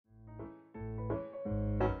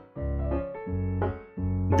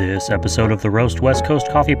This episode of the Roast West Coast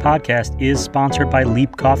Coffee Podcast is sponsored by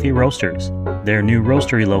Leap Coffee Roasters. Their new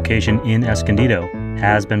roastery location in Escondido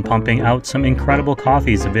has been pumping out some incredible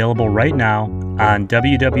coffees available right now on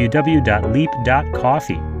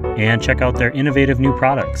www.leap.coffee. And check out their innovative new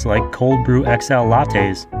products like Cold Brew XL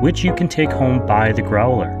lattes, which you can take home by the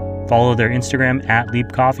growler. Follow their Instagram at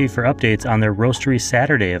Leap Coffee for updates on their Roastery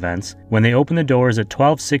Saturday events when they open the doors at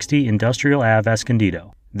 1260 Industrial Ave,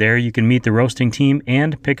 Escondido. There you can meet the roasting team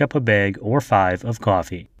and pick up a bag or 5 of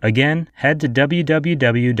coffee. Again, head to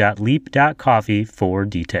www.leap.coffee for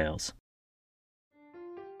details.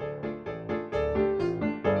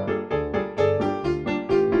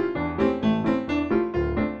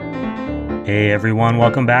 Hey everyone,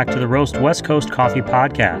 welcome back to the Roast West Coast Coffee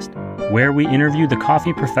Podcast, where we interview the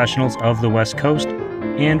coffee professionals of the West Coast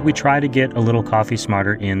and we try to get a little coffee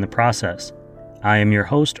smarter in the process. I am your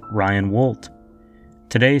host, Ryan Wolt.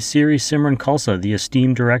 Today, Siri Simran Khalsa, the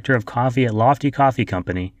esteemed director of coffee at Lofty Coffee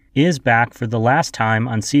Company, is back for the last time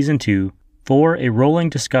on Season 2 for a rolling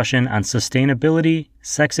discussion on sustainability,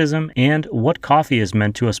 sexism, and what coffee has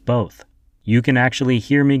meant to us both. You can actually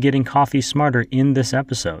hear me getting coffee smarter in this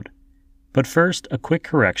episode. But first, a quick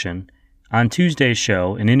correction. On Tuesday's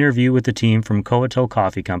show, an interview with the team from Coatl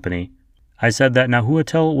Coffee Company, I said that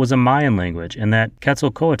Nahuatl was a Mayan language and that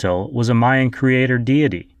Quetzalcoatl was a Mayan creator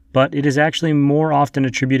deity, but it is actually more often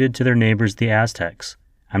attributed to their neighbors, the Aztecs.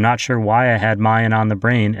 I'm not sure why I had Mayan on the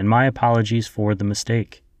brain, and my apologies for the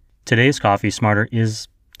mistake. Today's Coffee Smarter is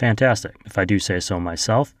fantastic, if I do say so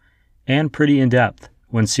myself, and pretty in-depth.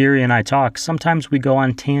 When Siri and I talk, sometimes we go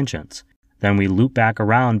on tangents. Then we loop back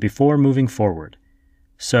around before moving forward.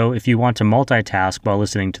 So if you want to multitask while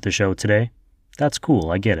listening to the show today, that's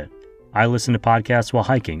cool, I get it. I listen to podcasts while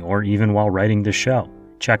hiking or even while writing this show.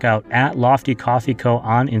 Check out at Lofty Coffee Co.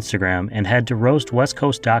 on Instagram and head to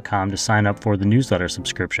roastwestcoast.com to sign up for the newsletter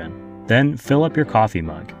subscription. Then fill up your coffee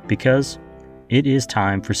mug because it is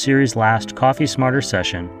time for Siri's last Coffee Smarter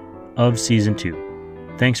session of Season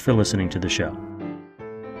 2. Thanks for listening to the show.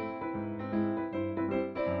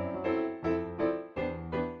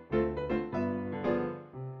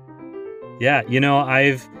 Yeah,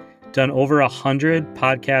 I've done over 100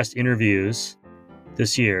 podcast interviews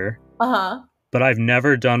this year. But I've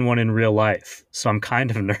never done one in real life. So I'm kind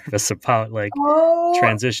of nervous about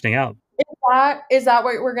transitioning out. Is that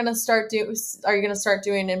what we're going to start doing? Are you going to start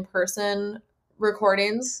doing in-person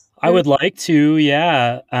recordings? I would like to,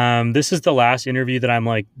 yeah. This is the last interview that I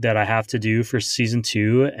have to do for Season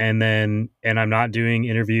 2. And I'm not doing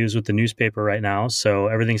interviews with the newspaper right now. So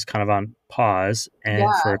everything's kind of on pause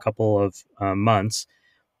for a couple of months.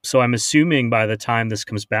 So I'm assuming by the time this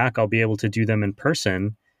comes back, I'll be able to do them in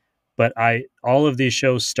person. But all of these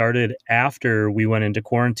shows started after we went into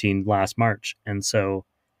quarantine last March. And so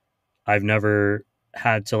I've never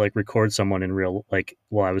had to record someone in real,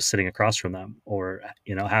 while I was sitting across from them or,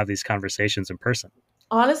 have these conversations in person.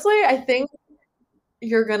 Honestly, I think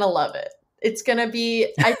you're going to love it. It's going to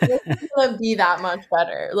be, I think it's going to be that much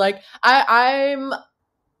better.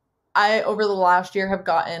 I over the last year have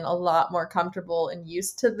gotten a lot more comfortable and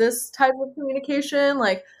used to this type of communication.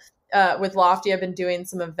 With Lofty, I've been doing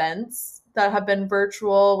some events that have been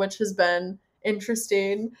virtual, which has been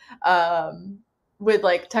interesting, with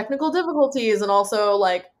technical difficulties and also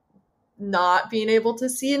not being able to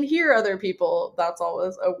see and hear other people. That's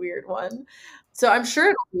always a weird one. So I'm sure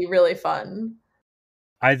it'll be really fun.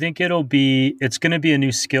 I think it's going to be a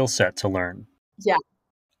new skill set to learn. Yeah.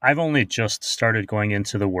 I've only just started going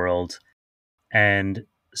into the world. And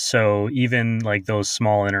so even those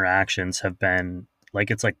small interactions have been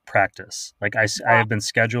it's practice. I have been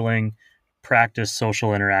scheduling practice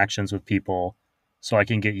social interactions with people so I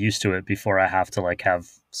can get used to it before I have to have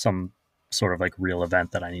some sort of real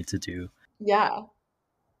event that I need to do. Yeah.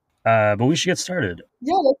 But we should get started.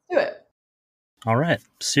 Yeah, let's do it. All right.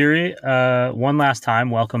 Siri, one last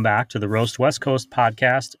time, welcome back to the Roast West Coast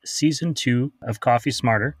Podcast, Season 2 of Coffee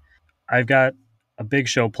Smarter. I've got a big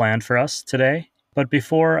show planned for us today. But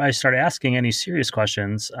before I start asking any serious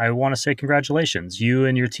questions, I want to say congratulations. You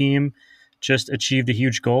and your team just achieved a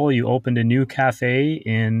huge goal. You opened a new cafe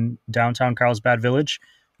in downtown Carlsbad Village,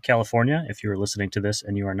 California, if you are listening to this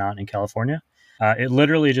and you are not in California. It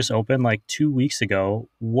literally just opened 2 weeks ago.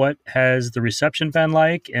 What has the reception been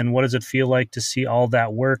like, and what does it feel like to see all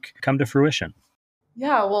that work come to fruition?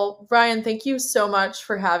 Yeah, well, Ryan, thank you so much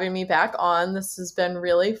for having me back on. This has been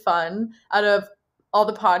really fun. Out of all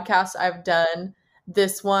the podcasts I've done,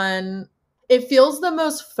 this one, it feels the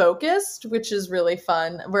most focused, which is really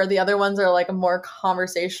fun, where the other ones are more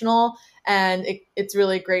conversational, and it's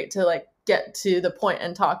really great to get to the point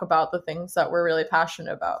and talk about the things that we're really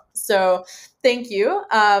passionate about. So thank you.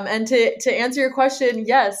 And to answer your question,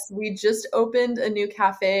 yes, we just opened a new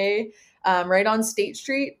cafe right on State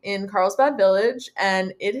Street in Carlsbad Village,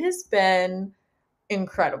 and it has been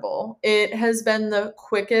incredible. It has been the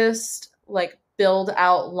quickest like build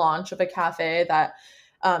out launch of a cafe that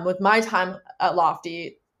with my time at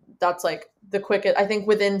Lofty, that's like the quickest. I think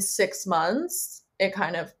within 6 months, it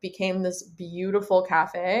kind of became this beautiful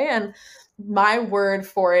cafe. And my word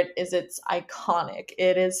for it is it's iconic.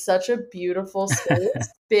 It is such a beautiful space.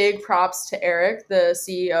 Big props to Eric, the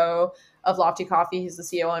CEO of Lofty Coffee. He's the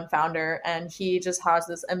CEO and founder, and he just has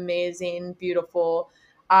this amazing, beautiful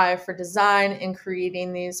eye for design and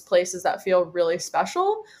creating these places that feel really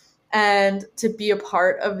special. And to be a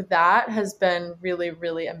part of that has been really,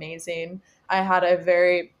 really amazing. I had a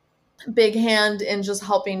very big hand in just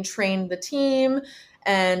helping train the team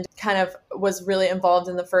and kind of was really involved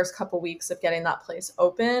in the first couple weeks of getting that place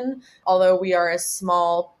open. Although we are a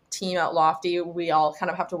small team at Lofty, we all kind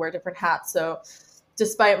of have to wear different hats. So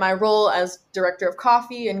despite my role as director of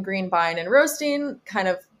coffee and green buying and roasting, kind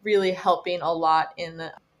of really helping a lot in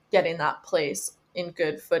getting that place in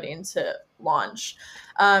good footing to launch.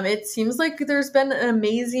 It seems like there's been an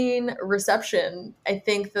amazing reception. I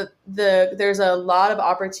think that there's a lot of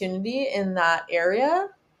opportunity in that area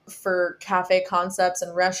for cafe concepts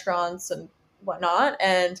and restaurants and whatnot.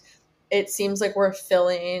 And it seems like we're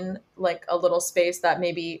filling like a little space that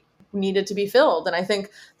maybe needed to be filled. And I think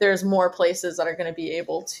there's more places that are going to be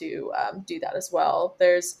able to do that as well.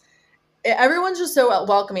 Everyone's just so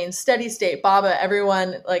welcoming. Steady State, Baba,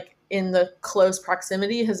 everyone like in the close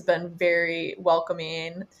proximity has been very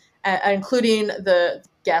welcoming, including the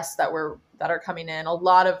guests that are coming in. A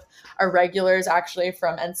lot of our regulars actually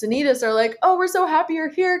from Encinitas are like, oh, we're so happy you're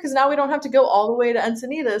here because now we don't have to go all the way to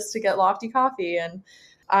Encinitas to get Lofty Coffee. And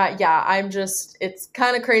it's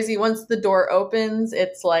kind of crazy. Once the door opens,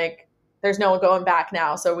 it's like there's no one going back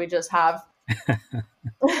now. So we just have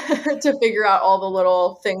to figure out all the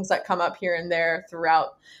little things that come up here and there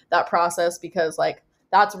throughout that process, because like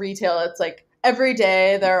that's retail. It's like every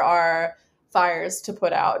day there are fires to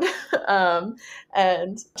put out.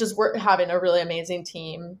 And just we're having a really amazing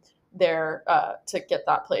team there to get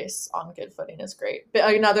that place on good footing is great.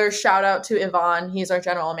 But another shout out to Yvonne. He's our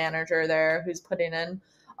general manager there, who's putting in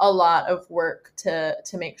a lot of work to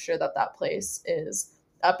make sure that that place is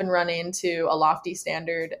up and running to a Lofty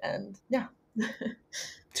standard. And yeah.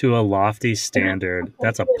 To a Lofty standard.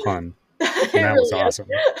 That's a pun. And that was awesome.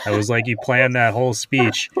 I was like, you planned that whole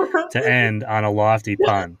speech to end on a Lofty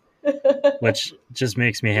pun, which just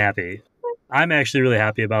makes me happy. I'm actually really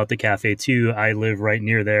happy about the cafe too. I live right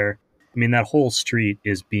near there. I mean, that whole street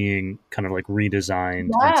is being kind of like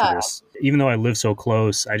redesigned into this. Even though I live so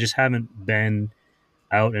close, I just haven't been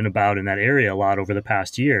out and about in that area a lot over the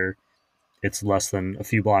past year. It's less than a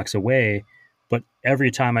few blocks away. But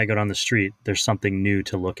every time I go down the street, there's something new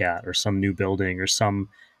to look at, or some new building, or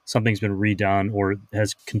something's been redone or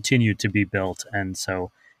has continued to be built. And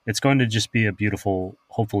so it's going to just be a beautiful,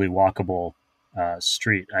 hopefully walkable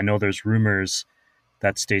street. I know there's rumors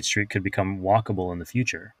that State Street could become walkable in the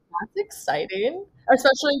future. That's exciting,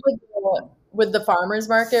 especially with the farmers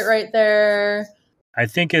market right there. I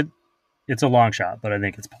think it's a long shot, but I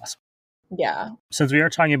think it's possible. Yeah. Since we are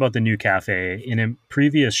talking about the new cafe, in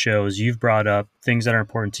previous shows, you've brought up things that are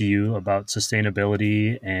important to you about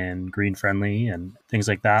sustainability and green friendly and things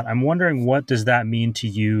like that. I'm wondering, what does that mean to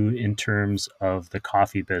you in terms of the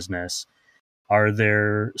coffee business? Are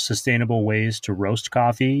there sustainable ways to roast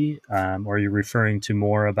coffee? Or are you referring to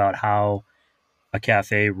more about how a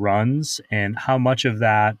cafe runs and how much of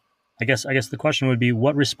that, I guess the question would be,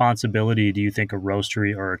 what responsibility do you think a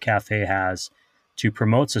roastery or a cafe has to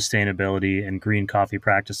promote sustainability and green coffee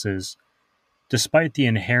practices, despite the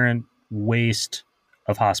inherent waste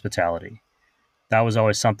of hospitality? That was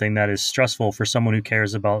always something that is stressful for someone who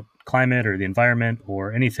cares about climate or the environment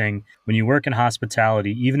or anything. When you work in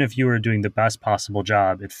hospitality, even if you are doing the best possible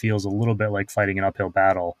job, it feels a little bit like fighting an uphill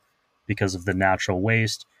battle because of the natural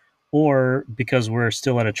waste, or because we're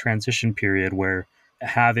still at a transition period where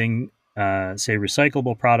having, say,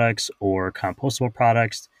 recyclable products or compostable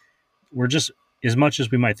products, we're just, as much as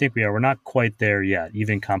we might think we are, we're not quite there yet.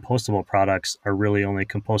 Even compostable products are really only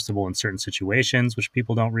compostable in certain situations, which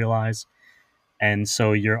people don't realize. And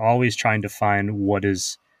so you're always trying to find what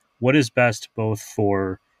is best both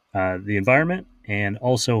for the environment and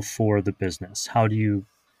also for the business. How do you,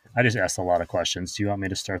 I just asked a lot of questions. Do you want me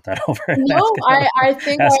to start that over? No, ask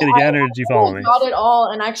it again, or did you follow me? Got it all.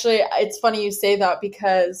 And actually, it's funny you say that,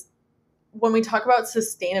 because when we talk about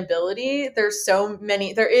sustainability, there's so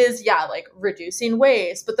many, there is, yeah, like reducing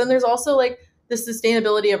waste, but then there's also like the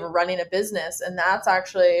sustainability of running a business. And that's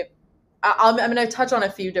actually, I'm going to touch on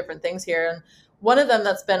a few different things here. And one of them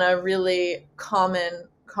that's been a really common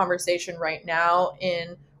conversation right now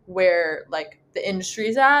in where like the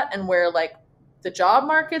industry's at and where like the job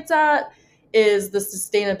market's at is the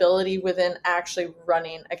sustainability within actually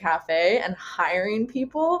running a cafe and hiring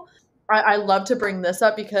people. I love to bring this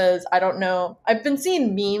up because I don't know, I've been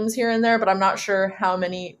seeing memes here and there, but I'm not sure how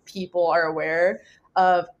many people are aware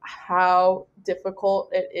of how difficult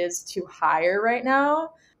it is to hire right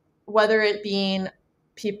now, whether it being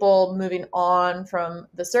people moving on from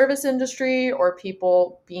the service industry or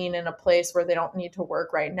people being in a place where they don't need to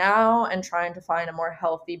work right now and trying to find a more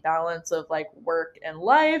healthy balance of like work and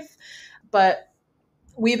life. But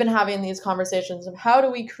we've been having these conversations of how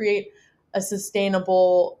do we create a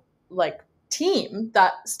sustainable like team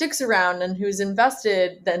that sticks around and who's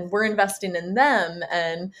invested, then we're investing in them.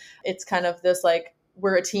 And it's kind of this like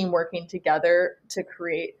we're a team working together to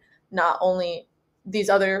create not only these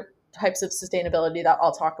other types of sustainability that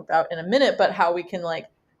I'll talk about in a minute, but how we can like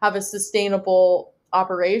have a sustainable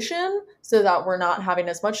operation so that we're not having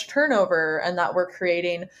as much turnover and that we're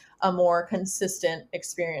creating a more consistent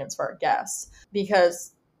experience for our guests.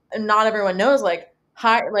 Because not everyone knows like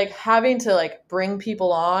having to like bring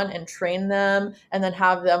people on and train them and then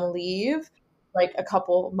have them leave like a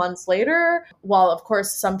couple months later, while of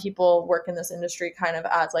course some people work in this industry kind of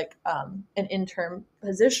as like an intern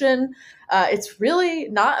position, it's really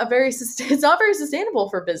not it's not very sustainable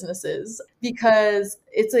for businesses because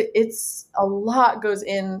it's a lot goes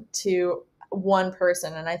into one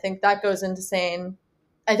person. And I think that goes into saying,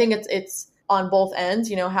 I think it's on both ends,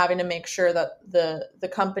 you know, having to make sure that the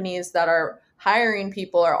companies that are hiring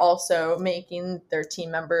people are also making their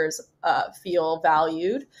team members feel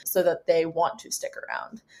valued so that they want to stick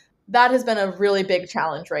around. That has been a really big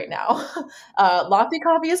challenge right now. Lofty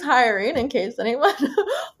Coffee is hiring in case anyone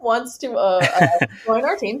wants to join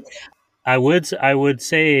our team. I would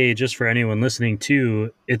say, just for anyone listening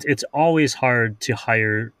too, it's always hard to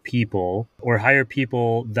hire people or hire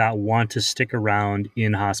people that want to stick around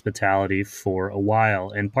in hospitality for a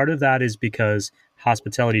while. And part of that is because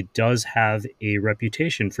hospitality does have a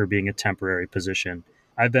reputation for being a temporary position.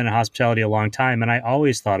 I've been in hospitality a long time, and I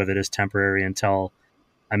always thought of it as temporary until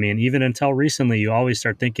recently, you always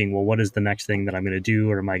start thinking, well, what is the next thing that I'm going to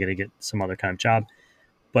do? Or am I going to get some other kind of job?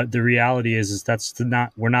 But the reality is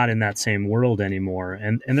we're not in that same world anymore.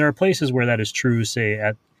 And there are places where that is true,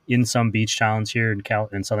 say in some beach towns here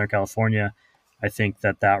in Southern California. I think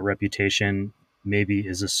that reputation maybe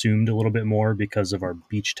is assumed a little bit more because of our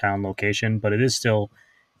beach town location, but it is still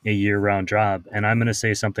a year-round job. And I'm going to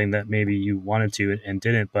say something that maybe you wanted to and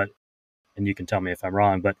didn't, and you can tell me if I'm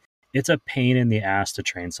wrong, but it's a pain in the ass to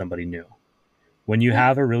train somebody new. When you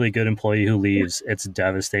have a really good employee who leaves, it's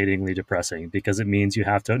devastatingly depressing because it means you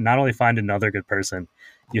have to not only find another good person,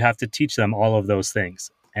 you have to teach them all of those things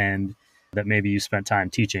and that maybe you spent time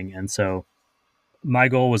teaching. And so my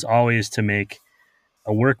goal was always to make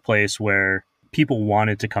a workplace where people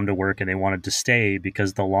wanted to come to work and they wanted to stay,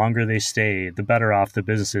 because the longer they stay, the better off the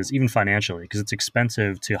business is, even financially, because it's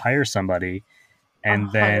expensive to hire somebody and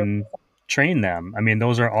then train them. I mean,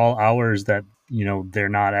 those are all hours that, you know, they're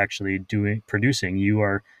not actually producing. You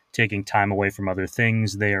are taking time away from other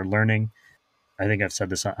things. They are learning. I think I've said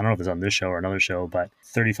this, I don't know if it's on this show or another show, but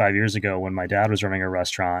 35 years ago when my dad was running a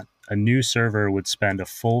restaurant, a new server would spend a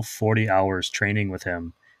full 40 hours training with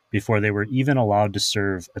him before they were even allowed to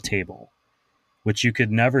serve a table, which you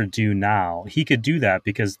could never do now. He could do that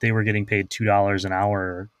because they were getting paid $2 an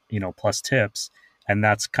hour, you know, plus tips. And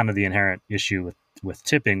that's kind of the inherent issue with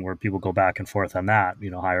tipping, where people go back and forth on that,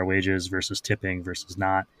 you know, higher wages versus tipping versus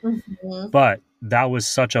not. Mm-hmm. But that was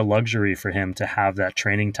such a luxury for him to have that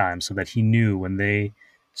training time so that he knew when they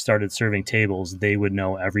started serving tables, they would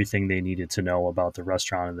know everything they needed to know about the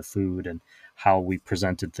restaurant and the food and how we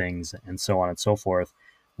presented things and so on and so forth.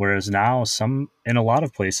 Whereas now in a lot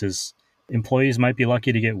of places, employees might be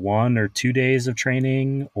lucky to get 1 or 2 days of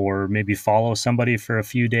training or maybe follow somebody for a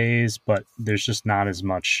few days, but there's just not as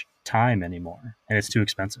much time anymore and it's too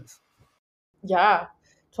expensive. Yeah,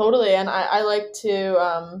 totally. And I like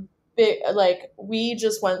to, we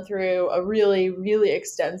just went through a really, really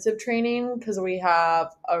extensive training because we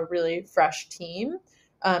have a really fresh team,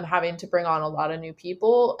 having to bring on a lot of new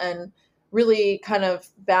people and really kind of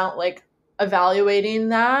evaluating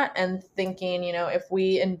that and thinking, you know, if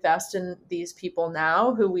we invest in these people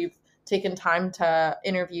now who we've taken time to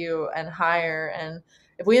interview and hire, and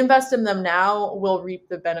if we invest in them now, we'll reap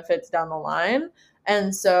the benefits down the line.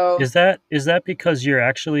 And so Is that because you're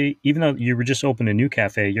actually, even though you were just opened a new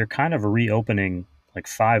cafe, you're kind of reopening like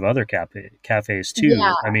 5 other cafes yeah,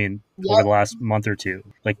 too. I mean, over yep, the last month or two,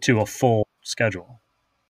 like to a full schedule.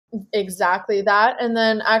 exactly that. And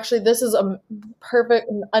then actually this is a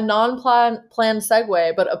non-planned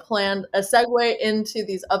segue, but a segue into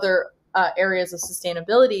these other areas of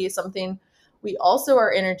sustainability. Something we also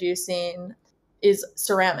are introducing is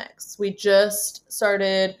ceramics. We just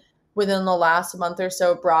started within the last month or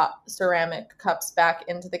so, brought ceramic cups back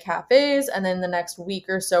into the cafes, and then the next week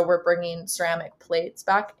or so we're bringing ceramic plates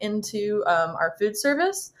back into our food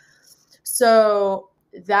service. So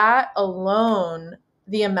that alone,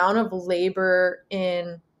 the amount of labor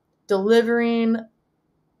in delivering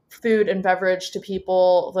food and beverage to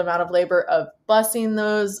people, the amount of labor of bussing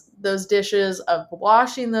those dishes, of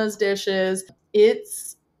washing those dishes, it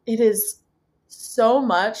is so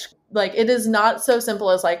much. Like, it is not so simple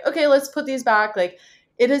as like, okay, let's put these back. Like,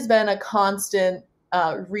 it has been a constant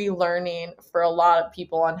relearning for a lot of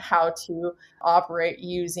people on how to operate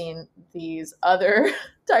using these other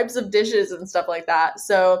types of dishes and stuff like that.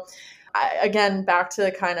 So again, back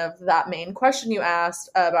to kind of that main question you asked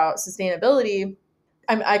about sustainability,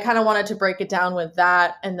 I kind of wanted to break it down with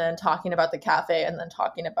that, and then talking about the cafe, and then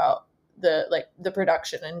talking about the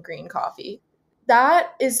production and green coffee.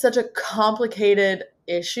 That is such a complicated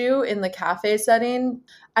issue in the cafe setting.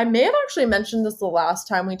 I may have actually mentioned this the last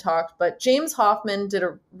time we talked, but James Hoffman did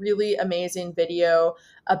a really amazing video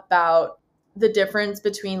about the difference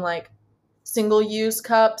between like single use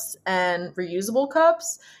cups and reusable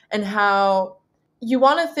cups, and how you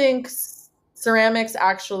want to think ceramics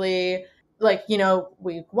actually, like,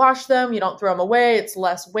 we wash them, you don't throw them away, it's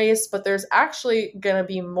less waste, but there's actually going to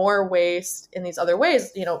be more waste in these other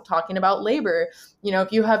ways. Talking about labor,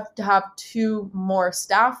 if you have to have 2 more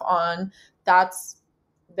staff on, that's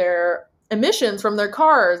their emissions from their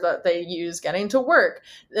cars that they use getting to work.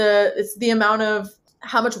 It's the amount of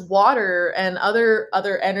how much water and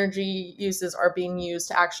other energy uses are being used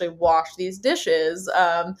to actually wash these dishes.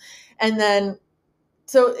 And then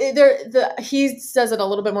so he says it a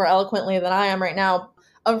little bit more eloquently than I am right now,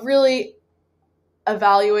 of really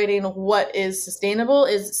evaluating what is sustainable.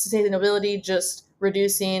 Is sustainability just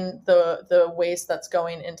reducing the waste that's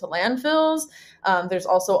going into landfills? There's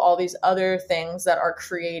also all these other things that are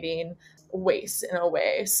creating waste in a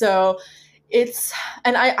way. So it's,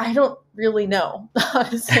 and I don't really know,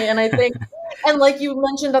 honestly. And I think, and like you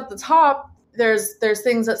mentioned at the top, there's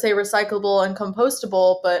things that say recyclable and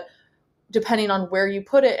compostable, but depending on where you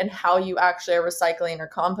put it and how you actually are recycling or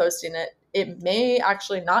composting it, it may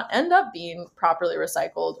actually not end up being properly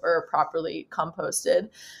recycled or properly composted.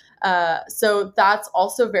 So that's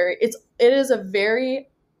also it is a very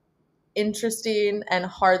interesting and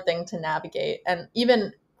hard thing to navigate. And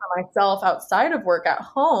even for myself outside of work at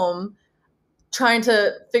home, trying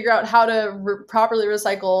to figure out how to properly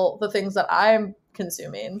recycle the things that I'm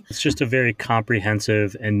consuming. It's just a very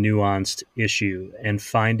comprehensive and nuanced issue, and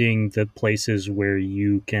finding the places where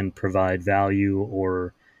you can provide value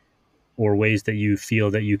or ways that you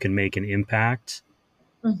feel that you can make an impact.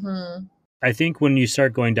 Mm-hmm. I think when you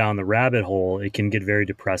start going down the rabbit hole, it can get very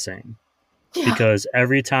depressing. Yeah. Because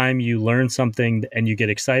every time you learn something and you get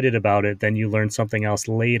excited about it, then you learn something else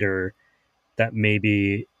later that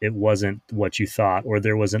maybe it wasn't what you thought, or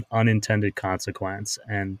there was an unintended consequence.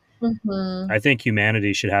 And Mm-hmm. I think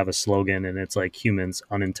humanity should have a slogan, and it's like humans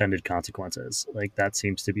unintended consequences. Like that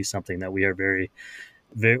seems to be something that we are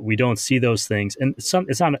we don't see those things. And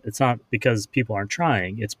it's not because people aren't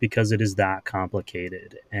trying, it's because it is that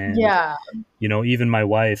complicated. And Yeah. even my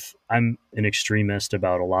wife, I'm an extremist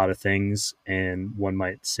about a lot of things, and one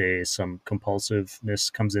might say some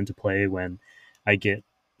compulsiveness comes into play when I get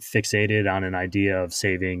fixated on an idea of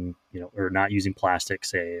saving, or not using plastic,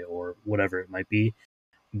 say, or whatever it might be.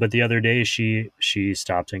 But the other day she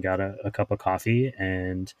stopped and got a cup of coffee,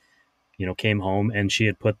 and came home, and she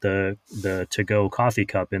had put the to go coffee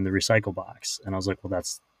cup in the recycle box, and I was like, well,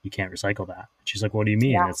 you can't recycle that. She's like, what do you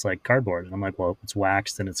mean? Yeah. It's like cardboard. And I'm like, well, it's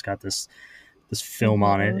waxed and it's got this film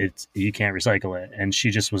on it. Mm-hmm. You can't recycle it. And she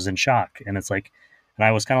just was in shock. And it's like, and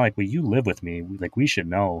I was kind of like, well, you live with me, like we should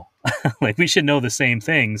know like we should know the same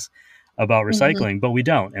things about recycling. Mm-hmm. But we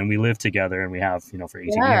don't, and we live together, and we have for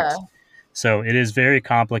 18 Yeah. years. So it is very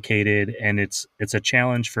complicated, and it's a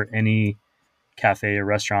challenge for any cafe or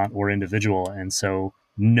restaurant or individual. And so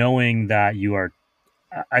knowing that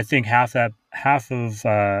I think half of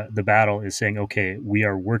the battle is saying, okay, we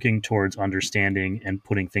are working towards understanding and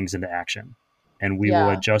putting things into action, and we will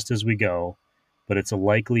Yeah. adjust as we go, but it's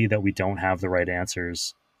likely that we don't have the right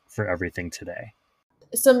answers for everything today.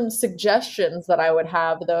 some suggestions that I would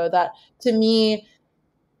have, though, that to me,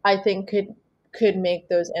 I think could make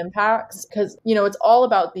those impacts, because it's all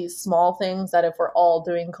about these small things that if we're all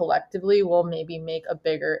doing collectively will maybe make a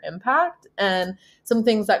bigger impact. And some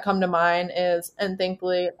things that come to mind is, and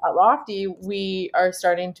thankfully at Lofty we are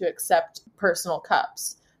starting to accept personal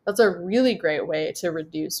cups. That's a really great way to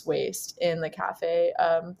reduce waste in the cafe.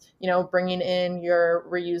 Bringing in your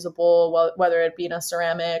reusable, whether it be in a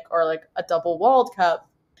ceramic or like a double walled cup,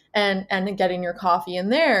 and getting your coffee in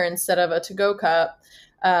there instead of a to-go cup.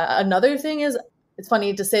 Another thing is, it's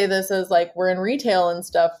funny to say this as like we're in retail and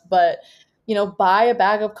stuff, but buy a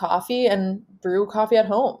bag of coffee and brew coffee at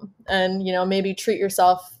home, and maybe treat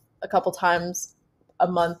yourself a couple times a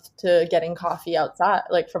month to getting coffee outside,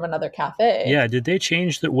 like from another cafe. Yeah, did they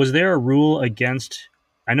change that? Was there a rule against?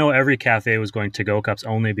 I know every cafe was going to go cups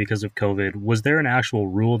only because of COVID. Was there an actual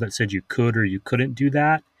rule that said you could or you couldn't do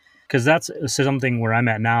that? Because that's something where I'm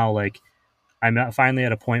at now. Like, I'm finally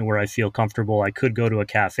at a point where I feel comfortable. I could go to a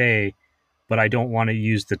cafe, but I don't want to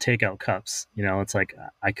use the takeout cups. It's like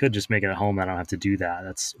I could just make it at home. I don't have to do that.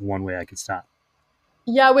 That's one way I could stop.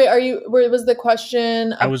 Yeah, wait, where was the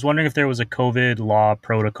question? I was wondering if there was a COVID law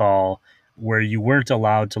protocol where you weren't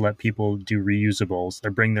allowed to let people do reusables or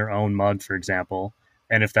bring their own mug, for example,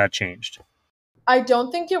 and if that changed. I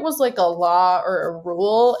don't think it was like a law or a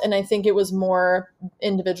rule, and I think it was more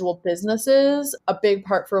individual businesses. A big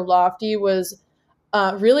part for Lofty was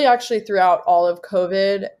really actually throughout all of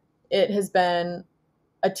COVID, it has been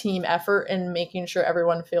a team effort in making sure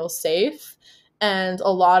everyone feels safe. And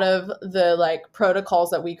a lot of the like protocols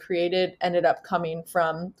that we created ended up coming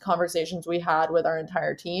from conversations we had with our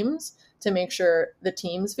entire teams to make sure the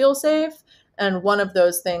teams feel safe. And one of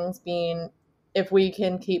those things being, if we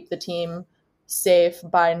can keep the team safe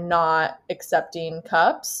by not accepting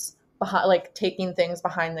cups, like taking things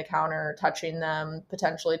behind the counter, touching them,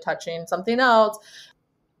 potentially touching something else,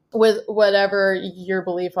 with whatever your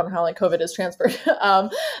belief on how like COVID is transferred.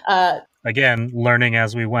 Again, learning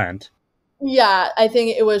as we went. Yeah, I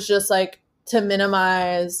think it was just like to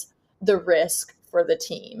minimize the risk for the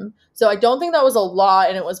team. So I don't think that was a law,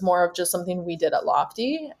 and it was more of just something we did at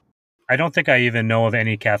Lofty. I don't think I even know of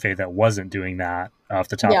any cafe that wasn't doing that off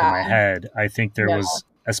the top of my head. I think there was,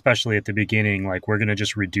 especially at the beginning, like we're going to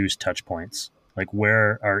just reduce touch points. Like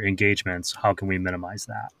where are engagements? How can we minimize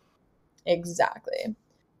that? Exactly.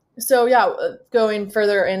 So yeah, going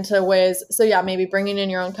further into ways. So yeah, maybe bringing in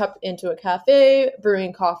your own cup into a cafe,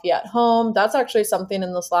 brewing coffee at home. That's actually something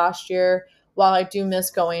in this last year. While I do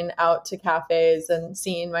miss going out to cafes and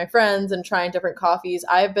seeing my friends and trying different coffees,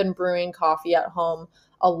 I've been brewing coffee at home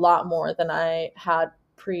a lot more than I had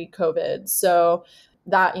pre-COVID. So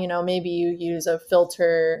that, maybe you use a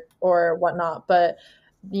filter or whatnot, but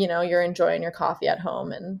you're enjoying your coffee at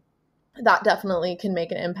home, and that definitely can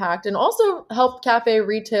make an impact and also help cafe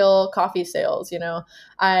retail coffee sales.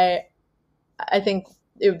 I think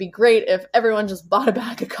it would be great if everyone just bought a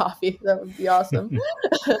bag of coffee. That would be awesome.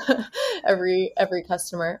 every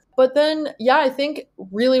customer. But then, yeah, I think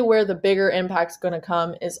really where the bigger impact's going to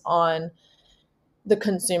come is on the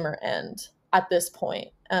consumer end at this point,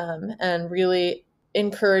 and really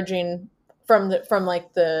encouraging from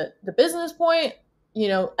the business point,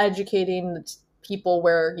 educating the people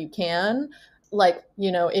where you can, like,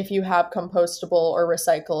 if you have compostable or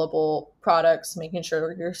recyclable products, making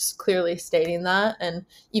sure you're clearly stating that, and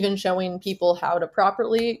even showing people how to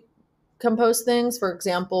properly compost things. For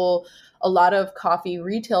example, a lot of coffee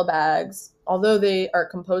retail bags, although they are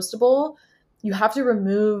compostable, you have to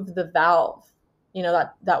remove the valve,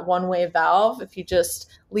 that one-way valve. If you just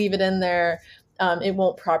leave it in there, it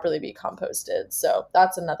won't properly be composted. So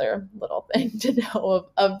that's another little thing to know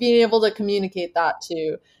of being able to communicate that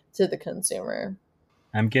to the consumer.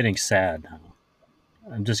 I'm getting sad now.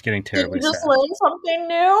 I'm just getting terribly sad. Did you just learn something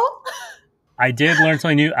new? I did learn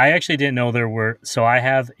something new. I actually didn't know there were. So I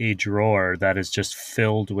have a drawer that is just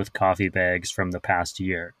filled with coffee bags from the past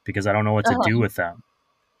year because I don't know what to do with them.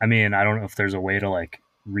 I mean, I don't know if there's a way to like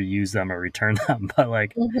reuse them or return them, but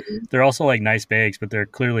like they're also like nice bags, but they're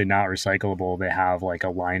clearly not recyclable. They have like a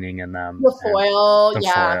lining in them, the foil,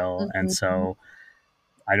 and so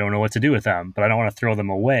I don't know what to do with them, but I don't want to throw them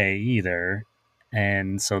away either.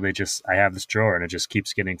 And so I have this drawer, and it just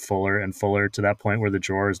keeps getting fuller and fuller to that point where the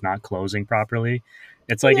drawer is not closing properly.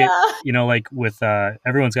 It's like, like with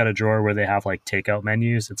everyone's got a drawer where they have like takeout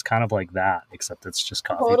menus. It's kind of like that, except it's just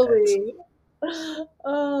coffee bags.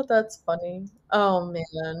 Oh, that's funny. Oh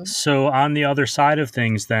man. So on the other side of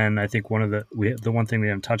things, then I think the one thing we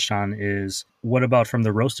haven't touched on is, what about from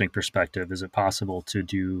the roasting perspective? Is it possible to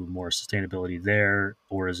do more sustainability there,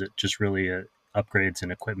 or is it just really upgrades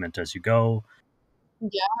in equipment as you go?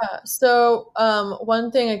 So,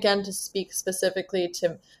 one thing again to speak specifically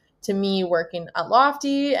to me working at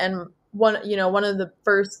Lofty, and one of the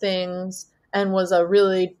first things and was a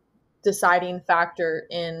really deciding factor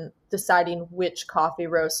in deciding which coffee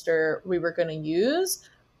roaster we were going to use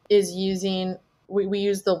is using we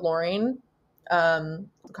use the Loring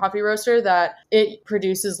coffee roaster that it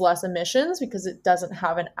produces less emissions because it doesn't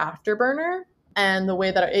have an afterburner. And the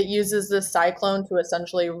way that it uses the cyclone to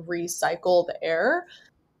essentially recycle the air,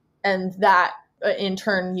 and that in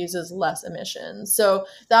turn uses less emissions. So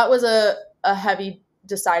that was a heavy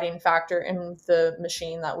deciding factor in the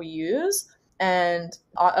machine that we use. And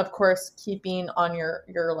of course, keeping on your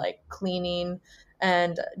like cleaning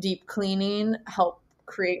and deep cleaning help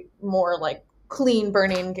create more like clean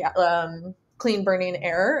burning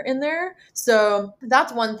air in there. So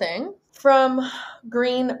that's one thing. From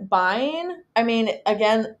green buying, I mean,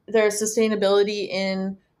 again, there's sustainability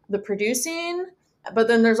in the producing, but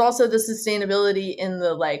then there's also the sustainability in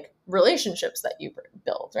the like relationships that you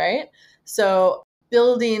build, right? So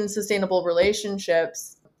building sustainable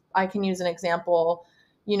relationships, I can use an example,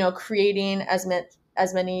 creating as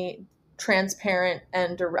many transparent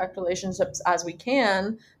and direct relationships as we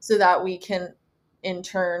can so that we can in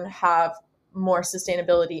turn have more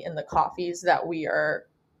sustainability in the coffees that we are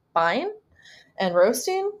buying and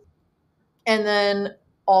roasting. And then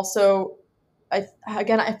also, I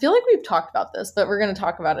feel like we've talked about this, but we're going to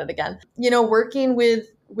talk about it again. Working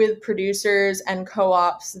with producers and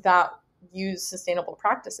co-ops that use sustainable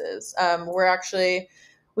practices.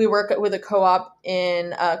 We work with a co-op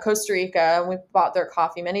in Costa Rica, and we've bought their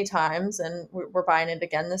coffee many times, and we're buying it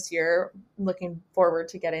again this year. Looking forward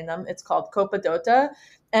to getting them. It's called Copa Dota,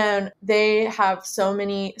 and they have so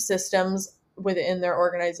many systems within their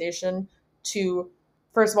organization to,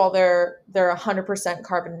 first of all, they're 100%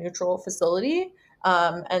 carbon neutral facility,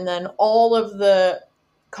 and then all of the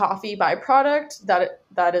coffee byproduct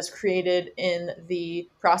that is created in the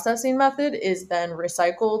processing method is then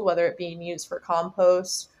recycled, whether it being used for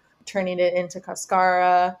compost, turning it into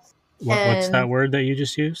cascara. What's that word that you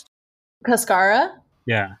just used? Cascara.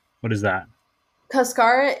 Yeah. What is that?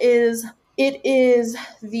 Cascara is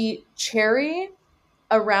the cherry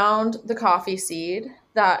around the coffee seed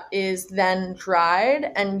that is then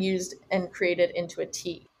dried and used and created into a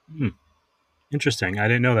tea. Interesting. I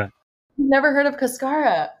didn't know that. Never heard of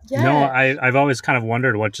cascara. Yeah. No, I've always kind of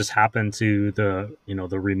wondered what just happened to the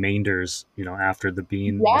remainders, after the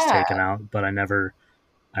bean was taken out, but I never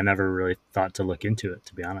really thought to look into it,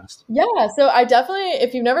 to be honest. Yeah, so I definitely,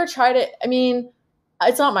 if you've never tried it, I mean,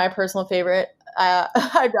 it's not my personal favorite.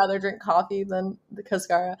 I'd rather drink coffee than the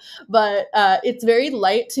cascara, but it's very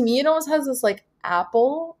light. To me, it almost has this like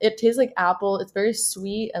apple. It tastes like apple. It's very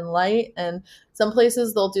sweet and light, and some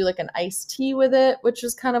places they'll do like an iced tea with it, which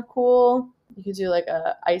is kind of cool. You could do like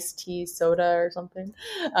a iced tea soda or something.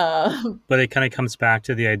 But it kind of comes back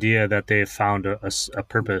to the idea that they've found a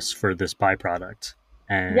purpose for this byproduct,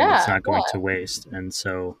 and it's not going to waste. And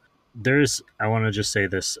so I want to just say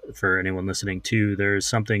this for anyone listening too, there's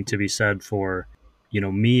something to be said for,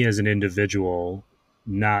 me as an individual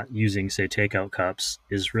not using, say, takeout cups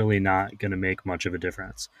is really not going to make much of a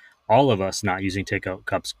difference. All of us not using takeout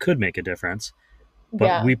cups could make a difference,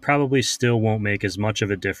 but we probably still won't make as much of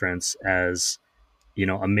a difference as,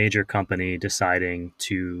 a major company deciding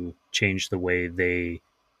to change the way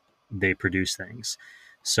they produce things.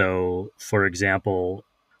 So, for example,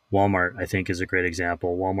 Walmart, I think, is a great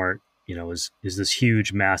example. Walmart, is this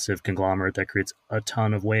huge, massive conglomerate that creates a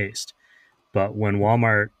ton of waste. But when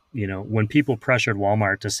Walmart, when people pressured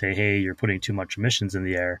Walmart to say, hey, you're putting too much emissions in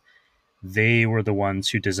the air, they were the ones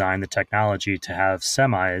who designed the technology to have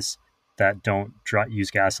semis that don't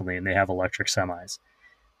use gasoline. They have electric semis.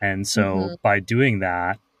 And so by doing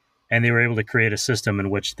that, and they were able to create a system in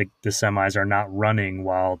which the semis are not running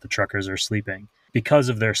while the truckers are sleeping. Because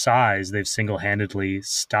of their size, they've single-handedly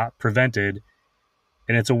prevented,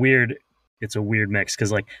 and it's a weird mix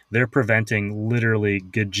because like they're preventing literally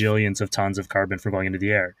gajillions of tons of carbon from going into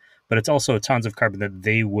the air, but it's also tons of carbon that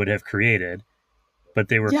they would have created, but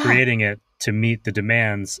they were creating it to meet the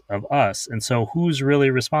demands of us. And so who's really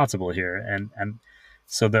responsible here? And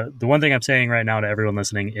so the one thing I'm saying right now to everyone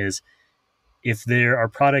listening is, if there are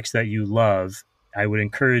products that you love, I would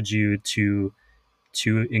encourage you to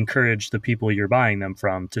encourage the people you're buying them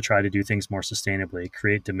from to try to do things more sustainably,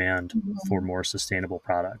 create demand for more sustainable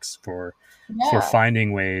products, for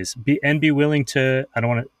finding ways, be willing to,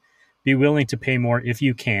 be willing to pay more if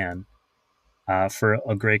you can, for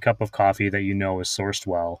a great cup of coffee that is sourced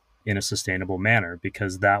well in a sustainable manner,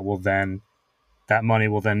 because that money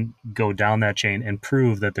will then go down that chain and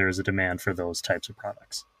prove that there is a demand for those types of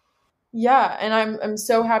products. Yeah, and I'm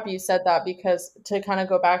so happy you said that, because to kind of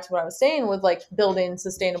go back to what I was saying with like building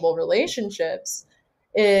sustainable relationships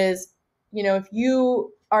is, if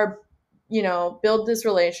you are, build this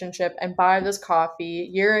relationship and buy this coffee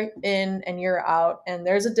year in and year out, and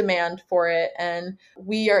there's a demand for it, and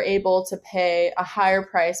we are able to pay a higher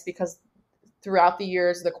price because throughout the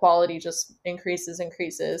years the quality just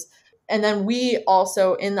increases. And then we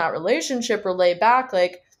also in that relationship relay back,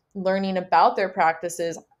 like learning about their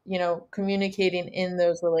practices, communicating in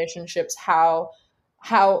those relationships how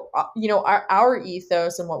our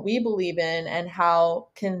ethos and what we believe in, and how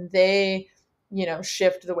can they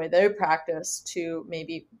shift the way they practice to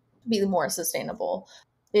maybe be more sustainable,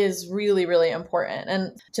 is really really important.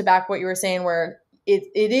 And to back what you were saying, where it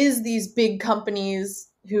is these big companies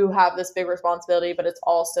who have this big responsibility, but it's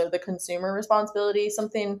also the consumer responsibility.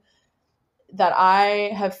 Something that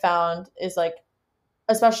I have found is like,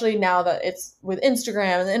 especially now that it's with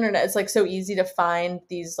Instagram and the internet, it's like so easy to find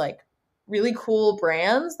these like really cool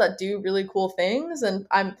brands that do really cool things. And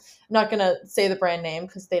I'm not gonna say the brand name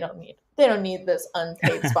because they don't need this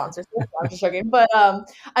unpaid sponsorship. I'm just joking. But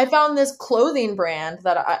I found this clothing brand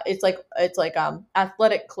that it's like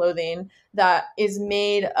athletic clothing that is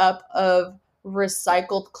made up of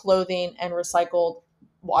recycled clothing and recycled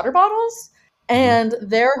water bottles. Mhm. And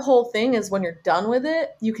their whole thing is when you're done with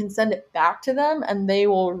it, you can send it back to them and they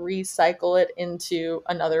will recycle it into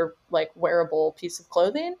another like wearable piece of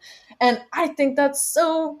clothing. And I think that's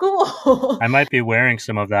so cool. I might be wearing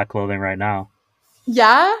some of that clothing right now.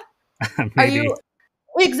 Yeah? Are Maybe. you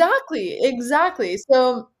exactly.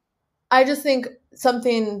 So I just think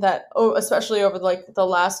something that, especially over like the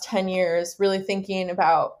last 10 years, really thinking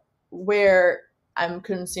about where I'm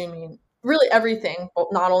consuming really everything, but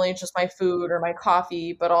not only just my food or my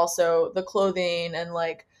coffee, but also the clothing and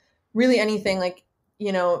like really anything, like,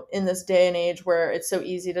 in this day and age where it's so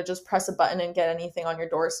easy to just press a button and get anything on your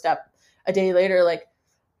doorstep a day later, like,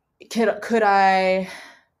 could I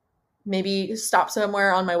maybe stop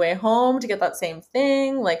somewhere on my way home to get that same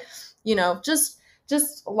thing? Like, just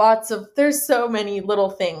lots of, there's so many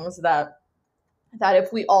little things that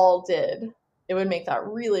if we all did, it would make that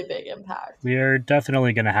really big impact. We are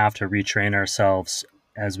definitely going to have to retrain ourselves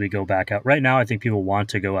as we go back out. Right now, I think people want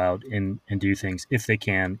to go out and do things if they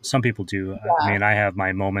can. Some people do. I Yeah. mean, I have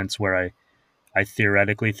my moments where I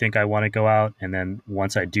theoretically think I want to go out. And then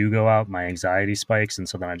once I do go out, my anxiety spikes. And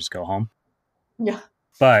so then I just go home. Yeah.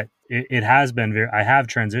 But it has been very, I have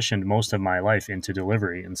transitioned most of my life into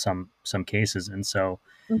delivery in some cases. And so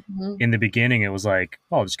Hmm. in the beginning, it was like,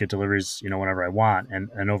 oh, I'll just get deliveries, whenever I want.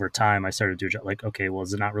 And over time, I started to do like, okay, well,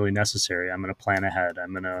 is it not really necessary? I'm going to plan ahead.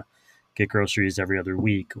 I'm going to get groceries every other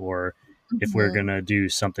week. Or if we're Hmm. going to do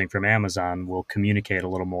something from Amazon, we'll communicate a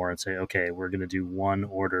little more and say, okay, we're going to do one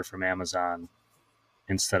order from Amazon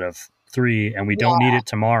instead of three, and we don't need Yeah. it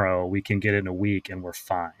tomorrow. We can get it in a week and we're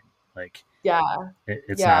fine. Like, Yeah.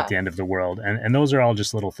 it's not Yeah. the end of the world. And those are all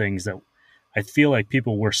just little things that I feel like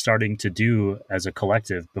people were starting to do as a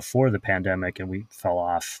collective before the pandemic, and we fell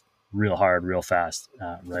off real hard, real fast,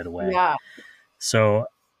 right away. Yeah. So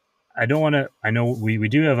I don't want to, I know we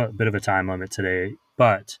do have a bit of a time limit today,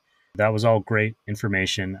 but that was all great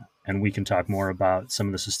information. And we can talk more about some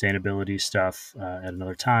of the sustainability stuff at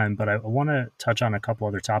another time. But I want to touch on a couple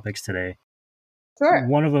other topics today. Sure.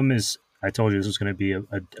 One of them is, I told you this was going to be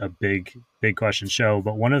a big question show,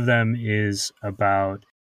 but one of them is about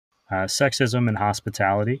sexism and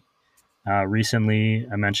hospitality. Recently,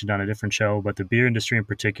 I mentioned on a different show, but the beer industry in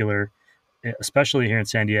particular, especially here in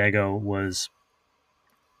San Diego, was,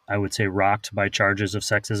 I would say, rocked by charges of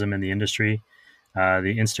sexism in the industry.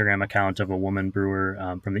 The Instagram account of a woman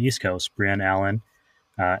brewer from the East Coast, Brienne Allen,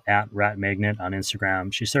 at Rat Magnet on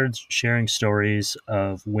Instagram, she started sharing stories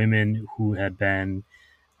of women who had been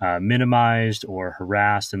minimized or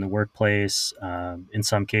harassed in the workplace. In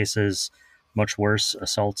some cases, much worse,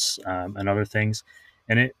 assaults and other things.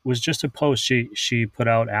 And it was just a post she put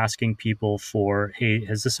out asking people for, hey,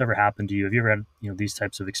 has this ever happened to you? Have you ever had these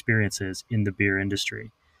types of experiences in the beer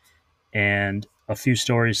industry? And a few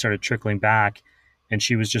stories started trickling back, and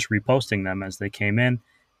she was just reposting them as they came in.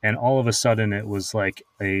 And all of a sudden, it was like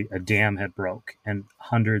a dam had broke, and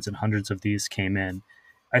hundreds of these came in.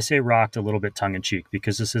 I say rocked a little bit tongue in cheek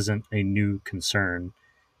because this isn't a new concern.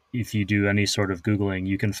 If you do any sort of Googling,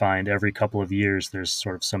 you can find every couple of years there's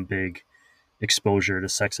sort of some big exposure to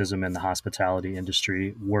sexism in the hospitality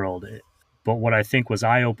industry world. But what I think was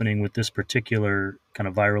eye opening with this particular kind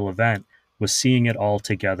of viral event was seeing it all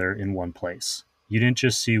together in one place. You didn't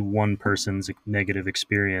just see one person's negative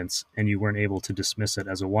experience and you weren't able to dismiss it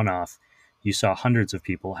as a one off. You saw hundreds of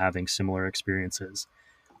people having similar experiences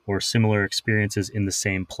or similar experiences in the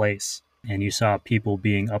same place. And you saw people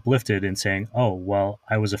being uplifted and saying, oh, well,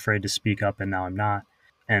 I was afraid to speak up and now I'm not.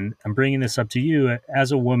 And I'm bringing this up to you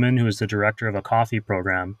as a woman who is the director of a coffee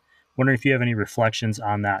program. Wondering if you have any reflections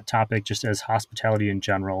on that topic, just as hospitality in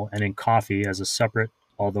general and in coffee as a separate,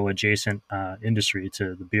 although adjacent industry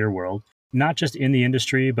to the beer world, not just in the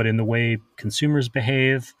industry, but in the way consumers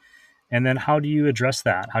behave. And then how do you address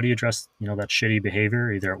that? How do you address, that shitty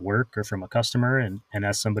behavior, either at work or from a customer, and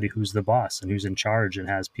as somebody who's the boss and who's in charge and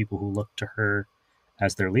has people who look to her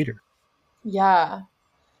as their leader? Yeah.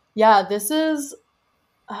 Yeah. This is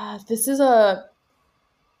a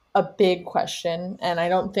big question. And I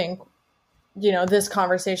don't think, this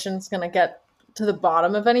conversation is going to get to the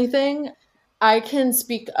bottom of anything. I can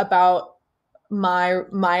speak about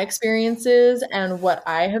my experiences and what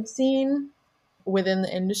I have seen within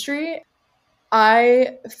the industry.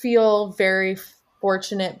 I feel very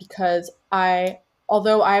fortunate because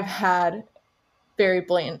although I've had very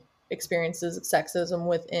blatant experiences of sexism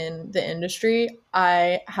within the industry,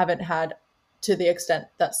 I haven't had to the extent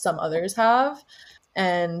that some others have.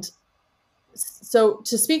 And so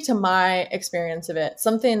to speak to my experience of it,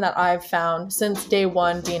 something that I've found since day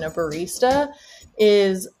one being a barista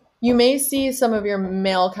is you may see some of your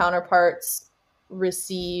male counterparts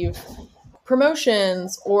receive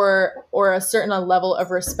promotions or a certain level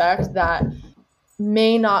of respect that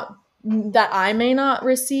I may not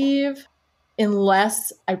receive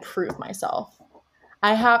unless I prove myself.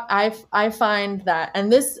 I find that,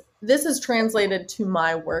 and this is translated to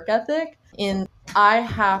my work ethic, in I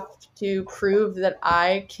have to prove that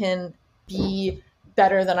I can be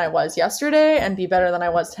better than I was yesterday and be better than I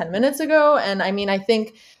was 10 minutes ago. And I mean, I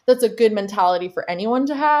think that's a good mentality for anyone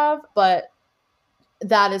to have, but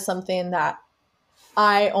that is something that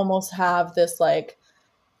I almost have this like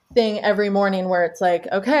thing every morning where it's like,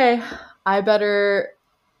 okay, I better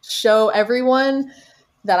show everyone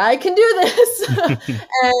that I can do this.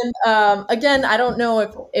 And again, I don't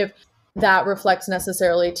know if that reflects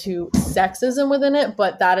necessarily to sexism within it,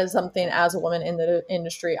 but that is something as a woman in the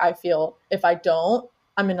industry, I feel if I don't,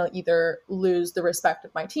 I'm going to either lose the respect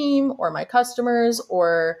of my team or my customers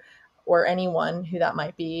or anyone who that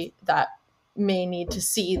might be that may need to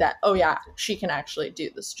see that, oh yeah, she can actually do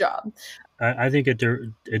this job. I think it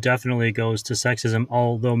definitely goes to sexism,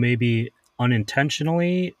 although maybe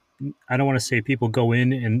unintentionally. I don't want to say people go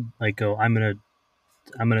in and like go, I'm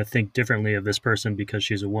gonna think differently of this person because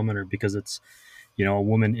she's a woman or because it's, a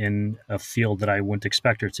woman in a field that I wouldn't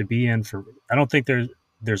expect her to be in. I don't think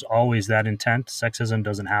there's always that intent. Sexism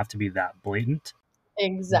doesn't have to be that blatant.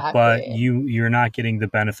 Exactly. But you're not getting the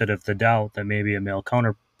benefit of the doubt that maybe a male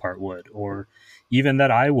counterpart would, or even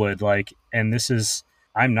that I would. Like, and this is,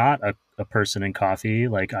 I'm not a person in coffee.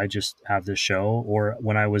 Like, I just have this show. Or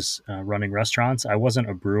when I was running restaurants, I wasn't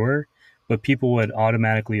a brewer, but people would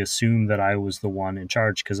automatically assume that I was the one in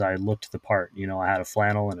charge because I looked the part. I had a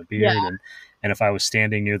flannel and a beard, and if I was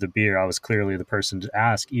standing near the beer, I was clearly the person to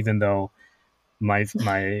ask, even though my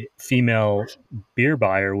female beer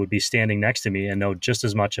buyer would be standing next to me and know just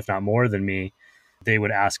as much, if not more than me. They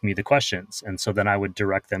would ask me the questions. And so then I would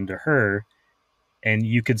direct them to her. And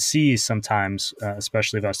you could see sometimes,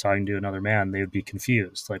 especially if I was talking to another man, they would be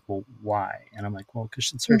confused. Like, well, why? And I'm like, well,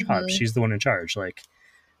 because it's her job. She's the one in charge. Like,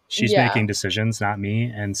 she's making decisions, not me.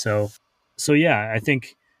 And so yeah, I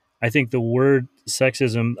think the word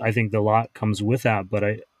sexism, I think the lot comes with that. But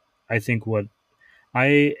I think what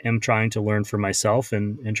I am trying to learn for myself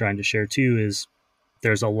and trying to share too is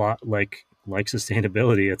there's a lot like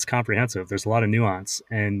sustainability. It's comprehensive. There's a lot of nuance,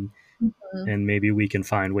 and maybe we can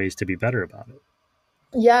find ways to be better about it.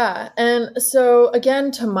 Yeah. And so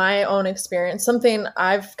again, to my own experience, something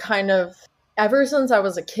I've kind of, ever since I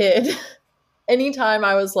was a kid, anytime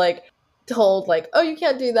I was like told like, oh, you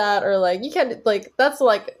can't do that, or like, you can't, like, that's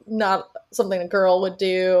like not something a girl would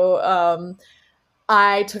do.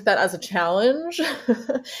 I took that as a challenge.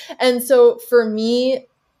 And so for me,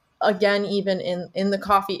 again, even in the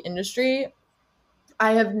coffee industry,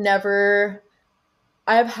 I have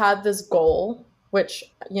had this goal, which,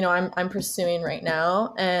 I'm pursuing right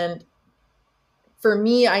now. And for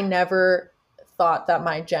me, I never thought that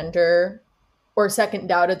my gender, or second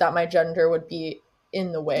doubted that my gender would be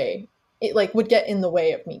in the way. It like would get in the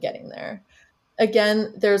way of me getting there.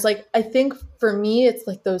 Again, there's like, I think for me, it's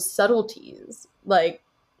like those subtleties, like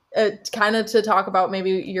kind of to talk about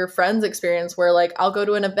maybe your friend's experience where like, I'll go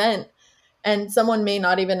to an event and someone may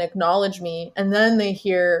not even acknowledge me. And then they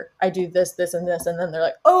hear I do this, this, and this. And then they're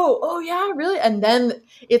like, oh yeah, really? And then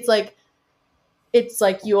it's like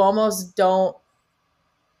you almost don't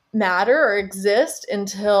matter or exist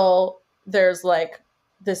until there's like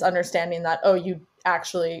this understanding that, oh, you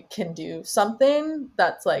actually can do something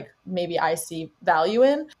that's like maybe I see value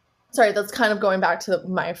in. Sorry, that's kind of going back to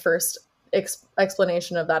my first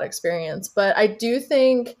explanation of that experience. But I do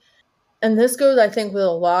think, and this goes, I think, with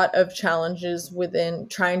a lot of challenges within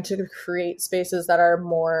trying to create spaces that are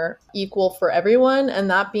more equal for everyone. And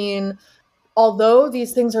that being, although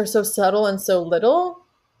these things are so subtle and so little,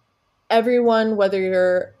 everyone,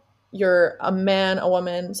 whether you're a man, a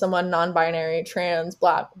woman, someone non-binary, trans,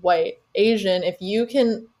 Black, white, Asian, if you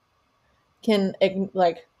can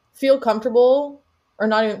like feel comfortable, or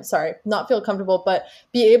not even, sorry, not feel comfortable, but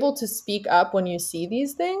be able to speak up when you see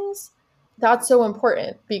these things, that's so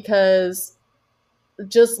important. Because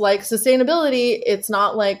just like sustainability, it's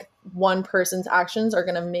not like one person's actions are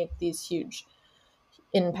going to make these huge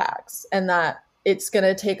impacts, and that it's going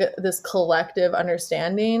to take this collective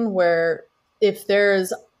understanding where if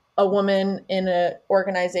there's a woman in an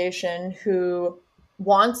organization who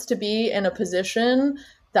wants to be in a position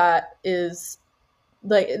that is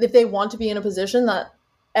like, if they want to be in a position that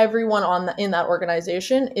everyone in that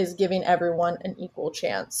organization is giving everyone an equal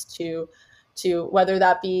chance to whether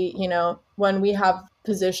that be, you know, when we have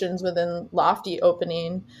positions within Lofty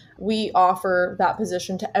opening, we offer that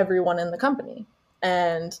position to everyone in the company,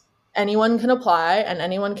 and anyone can apply and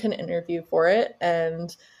anyone can interview for it,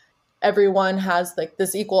 and everyone has like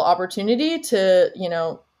this equal opportunity to, you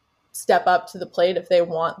know, step up to the plate if they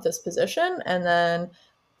want this position. And then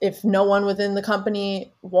if no one within the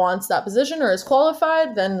company wants that position or is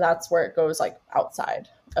qualified, then that's where it goes, like outside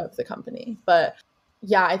of the company. But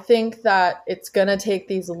yeah, I think that it's going to take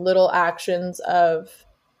these little actions of,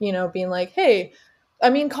 you know, being like, hey, I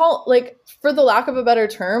mean, call, like, for the lack of a better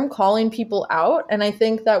term, calling people out. And I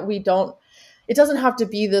think that it doesn't have to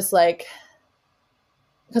be this like,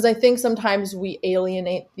 because I think sometimes we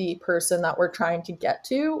alienate the person that we're trying to get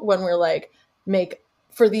to when we're like, make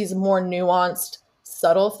for these more nuanced,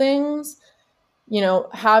 subtle things, you know,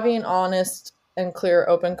 having honest and clear,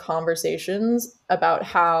 open conversations about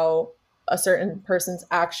how a certain person's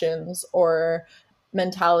actions or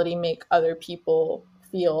mentality make other people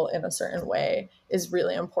feel in a certain way is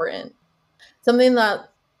really important. Something that,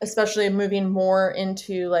 especially moving more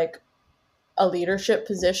into like a leadership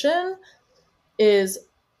position, is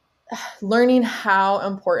learning how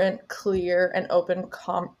important clear and open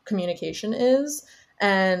communication is,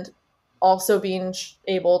 and also being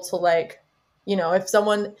able to, like, you know, if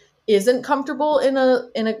someone isn't comfortable in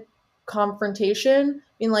a confrontation,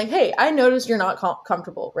 being like, hey, I noticed you're not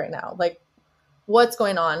comfortable right now. Like, what's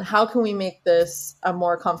going on? How can we make this a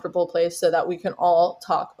more comfortable place so that we can all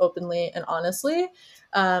talk openly and honestly,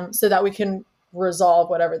 so that we can resolve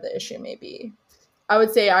whatever the issue may be. I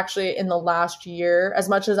would say actually in the last year, as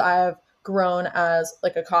much as I have grown as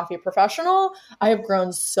like a coffee professional, I have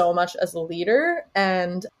grown so much as a leader.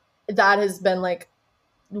 And that has been like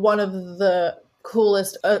one of the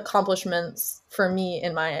coolest accomplishments for me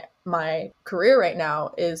in my career right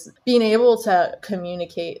now, is being able to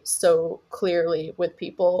communicate so clearly with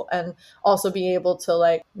people, and also be able to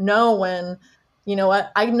like know when, you know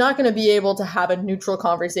what, I'm not going to be able to have a neutral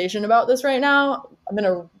conversation about this right now.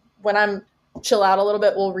 When I'm chill out a little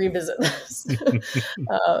bit, we'll revisit this.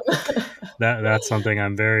 That's something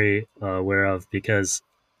I'm very aware of, because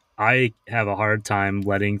I have a hard time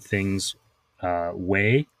letting things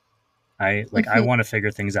weigh. I want to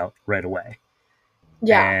figure things out right away.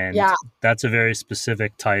 And that's a very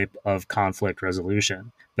specific type of conflict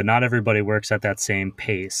resolution. But not everybody works at that same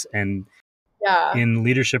pace. And in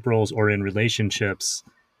leadership roles or in relationships,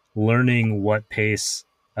 learning what pace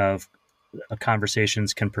of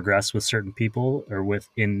conversations can progress with certain people or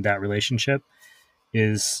within that relationship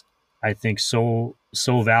is, I think, so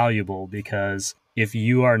valuable, because if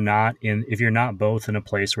you're not both in a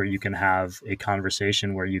place where you can have a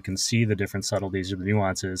conversation where you can see the different subtleties or the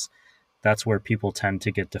nuances, that's where people tend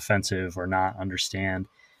to get defensive or not understand.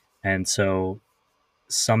 And so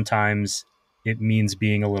sometimes it means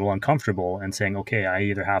being a little uncomfortable and saying, okay, I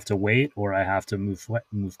either have to wait or I have to move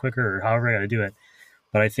quicker, or however I got to do it.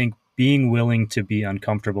 But I think being willing to be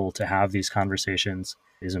uncomfortable to have these conversations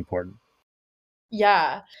is important.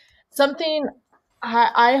 Yeah. Something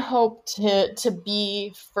I hope to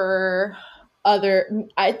be for other,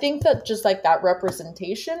 I think that just like that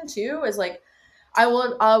representation too is like, I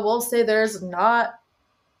will say there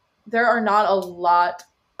are not a lot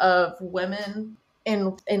of women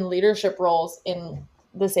in leadership roles in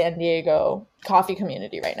the San Diego coffee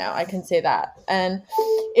community right now. I can say that. And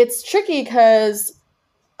it's tricky because,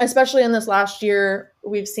 especially in this last year,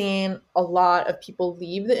 we've seen a lot of people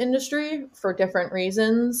leave the industry for different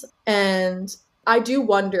reasons. And I do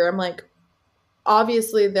wonder, I'm like,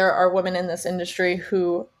 obviously there are women in this industry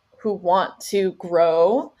who who want to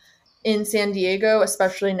grow in San Diego,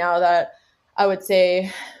 especially now that I would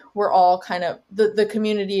say we're all kind of, the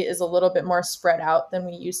community is a little bit more spread out than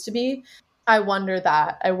we used to be. I wonder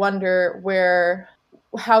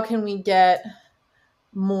how can we get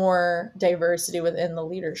more diversity within the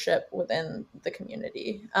leadership within the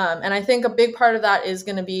community. And I think a big part of that is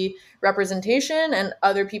going to be representation and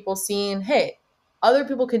other people seeing, hey, other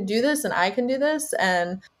people can do this and I can do this.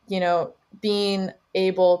 And, being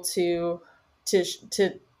able to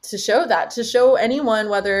show that, to show anyone,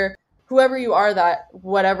 whoever you are, that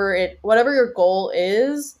whatever your goal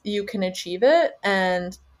is, you can achieve it.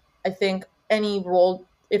 And I think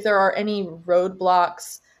if there are any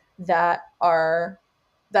roadblocks that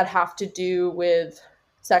have to do with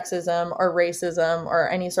sexism or racism or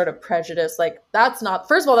any sort of prejudice, like that's not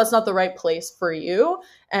the right place for you.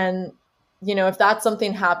 And, if that's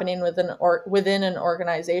something happening within an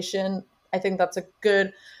organization, I think that's a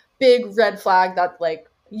good big red flag that like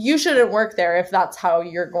you shouldn't work there if that's how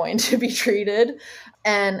you're going to be treated.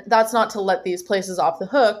 And that's not to let these places off the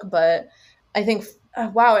hook, but I think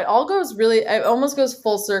wow, it almost goes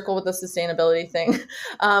full circle with the sustainability thing,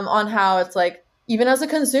 on how it's like, even as a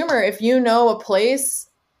consumer, if a place,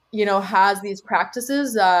 has these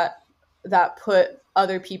practices that put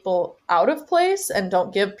other people out of place and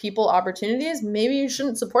don't give people opportunities, maybe you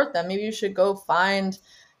shouldn't support them. Maybe you should go find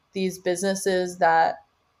these businesses that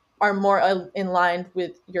are more in line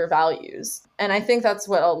with your values. And I think that's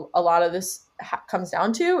what a lot of this comes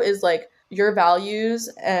down to, is like your values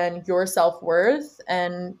and your self-worth,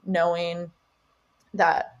 and knowing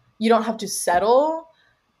that you don't have to settle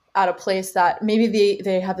at a place that maybe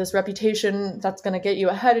they have this reputation that's going to get you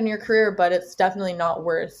ahead in your career, but it's definitely not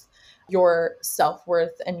worth your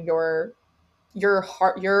self-worth and your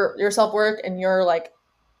heart, your self-worth and your like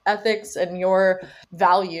ethics and your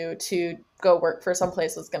value to go work for some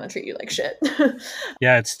place that's going to treat you like shit.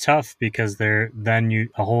 Yeah, it's tough because the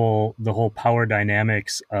whole power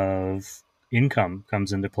dynamics of income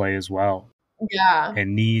comes into play as well. Yeah.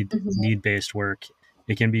 And need-based work,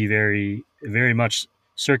 it can be very, very much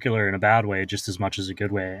circular in a bad way just as much as a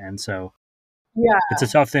good way. And so yeah, it's a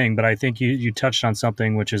tough thing, but I think you touched on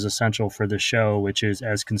something which is essential for the show, which is,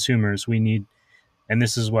 as consumers, we need, and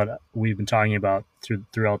this is what we've been talking about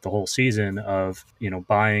throughout the whole season of,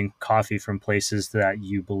 buying coffee from places that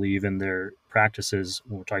you believe in their practices.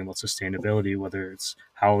 When we're talking about sustainability, whether it's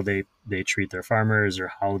how they treat their farmers or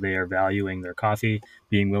how they are valuing their coffee,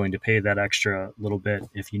 being willing to pay that extra little bit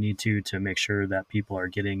if you need to make sure that people are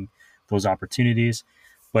getting those opportunities.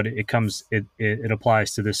 But it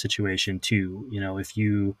applies to this situation too. If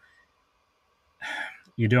you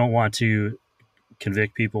don't want to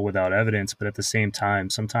convict people without evidence, but at the same time,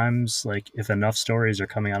 sometimes, like, if enough stories are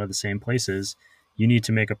coming out of the same places, you need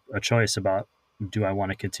to make a choice about, do I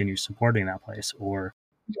want to continue supporting that place? Or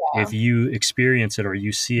if you experience it or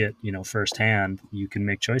you see it, firsthand, you can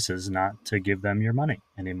make choices not to give them your money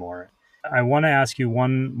anymore. I want to ask you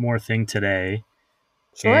one more thing today.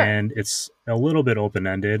 Sure. And it's a little bit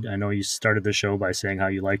open-ended. I know you started the show by saying how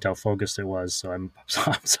you liked how focused it was, so I'm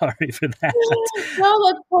sorry for that.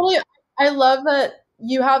 No, that's totally. I love that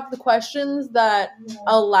you have the questions that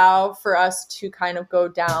allow for us to kind of go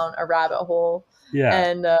down a rabbit hole. Yeah.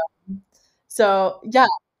 And so, yeah,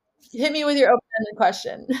 hit me with your open-ended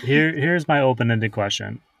question. Here's my open-ended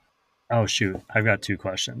question. Oh, shoot. I've got two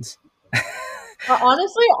questions.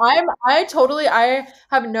 Honestly, I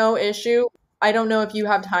have no issue. I don't know if you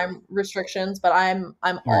have time restrictions, but I'm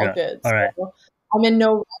all good. All right. So I'm in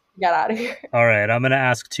no rush to get out of here. All right. I'm going to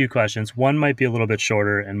ask two questions. One might be a little bit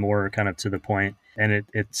shorter and more kind of to the point. And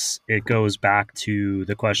it goes back to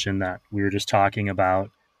the question that we were just talking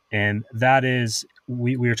about. And that is,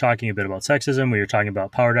 we were talking a bit about sexism. We were talking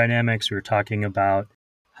about power dynamics. We were talking about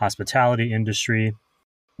hospitality industry.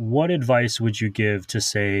 What advice would you give to,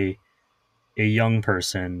 say, a young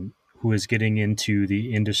person who is getting into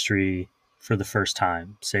the industry for the first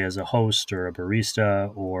time, say as a host or a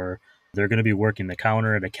barista, or they're going to be working the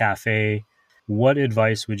counter at a cafe? What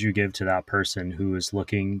advice would you give to that person who is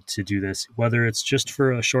looking to do this, whether it's just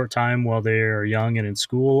for a short time while they are young and in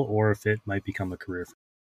school, or if it might become a career?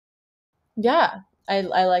 Yeah, I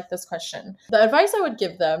like this question. The advice I would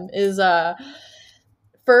give them is,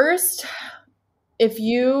 first, if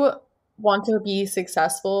you want to be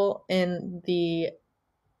successful in the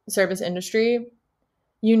service industry,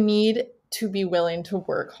 you need to be willing to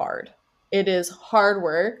work hard. It is hard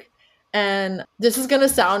work. And this is going to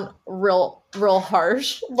sound real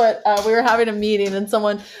harsh, but we were having a meeting and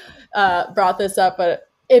someone brought this up. But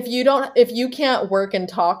if you can't work and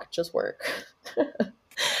talk, just work.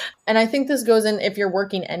 And I think this goes in if you're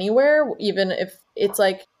working anywhere, even if it's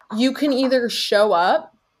like, you can either show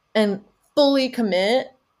up and fully commit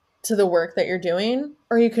to the work that you're doing,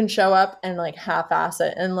 or you can show up and like half-ass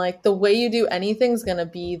it. And like the way you do anything is going to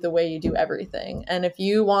be the way you do everything. And if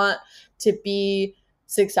you want to be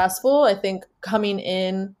successful, I think coming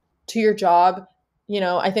in to your job,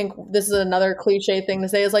 I think this is another cliche thing to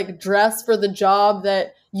say, is like dress for the job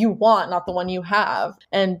that you want, not the one you have,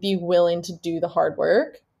 and be willing to do the hard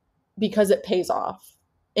work because it pays off.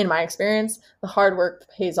 In my experience, the hard work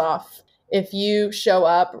pays off. If you show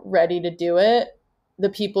up ready to do it, the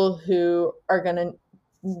people who are going to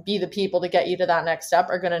be the people to get you to that next step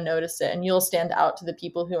are going to notice it, and you'll stand out to the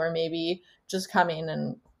people who are maybe just coming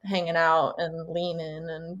and hanging out and leaning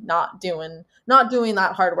and not doing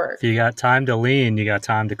that hard work. If you got time to lean, you got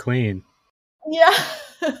time to clean. Yeah.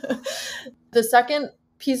 The second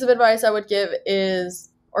piece of advice I would give is,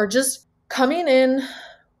 or just coming in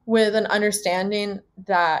with an understanding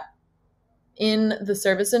that in the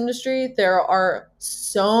service industry, there are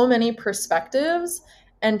so many perspectives,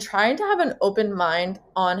 and trying to have an open mind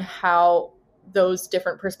on how those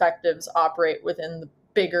different perspectives operate within the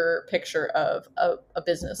bigger picture of a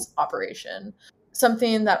business operation.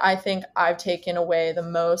 Something that I think I've taken away the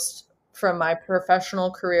most from my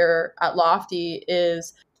professional career at Lofty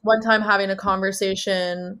is one time having a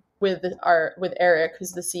conversation with Eric,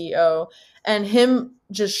 who's the CEO, and him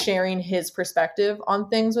just sharing his perspective on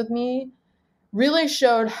things with me really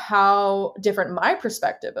showed how different my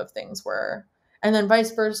perspective of things were. And then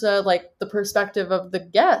vice versa, like the perspective of the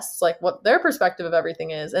guests, like what their perspective of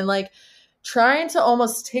everything is. And like trying to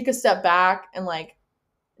almost take a step back and like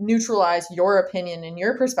neutralize your opinion and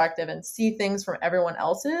your perspective and see things from everyone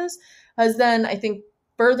else's has then, I think,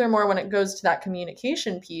 furthermore, when it goes to that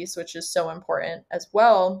communication piece, which is so important as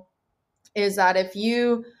well, is that if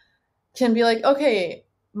you can be like, okay,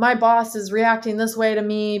 my boss is reacting this way to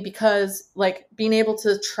me, because like being able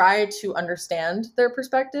to try to understand their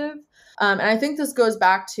perspective. And I think this goes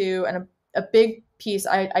back to, and a big piece,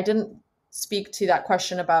 I didn't speak to that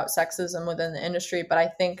question about sexism within the industry, but I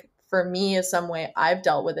think for me, is some way I've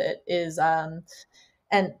dealt with it is, and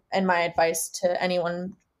my advice to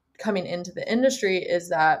anyone coming into the industry is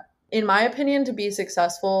that, in my opinion, to be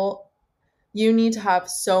successful, you need to have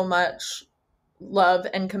so much love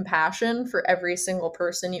and compassion for every single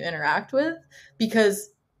person you interact with, because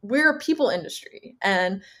we're a people industry.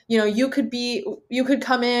 And, you could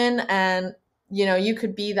come in and, you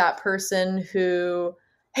could be that person who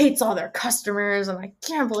hates all their customers, and I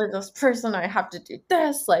can't believe this person, I have to do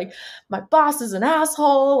this, like my boss is an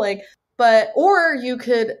asshole, like, or you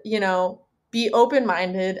could, be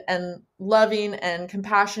open-minded and loving and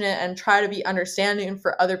compassionate and try to be understanding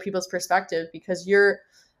for other people's perspective, because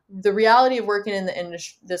the reality of working in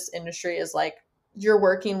this industry is like, you're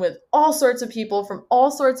working with all sorts of people from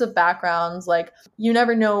all sorts of backgrounds. Like, you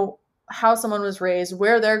never know how someone was raised,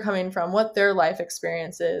 where they're coming from, what their life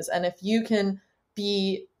experience is. And if you can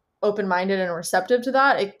be open-minded and receptive to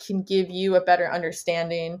that, it can give you a better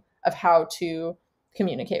understanding of how to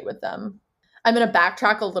communicate with them. I'm going to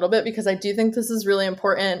backtrack a little bit, because I do think this is really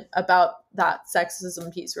important about that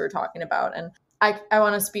sexism piece we were talking about. And I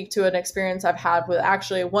want to speak to an experience I've had with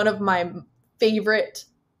actually one of my favorite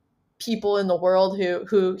people in the world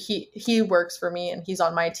who he works for me, and he's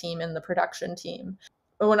on my team in the production team.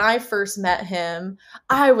 But when I first met him,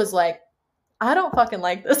 I was like, I don't fucking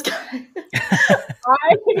like this guy.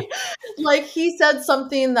 He said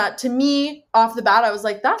something that to me off the bat, I was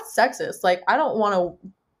like, that's sexist. Like, I don't want to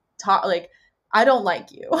talk, like, I don't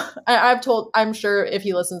like you. I'm sure if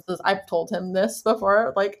he listens to this, I've told him this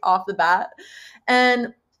before, like off the bat.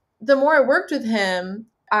 And the more I worked with him,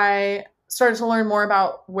 I started to learn more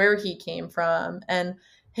about where he came from and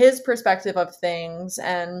his perspective of things.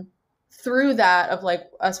 And through that, of like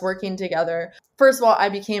us working together, first of all,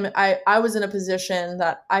 I was in a position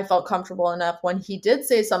that I felt comfortable enough when he did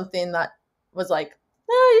say something that was like,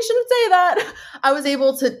 you shouldn't say that. I was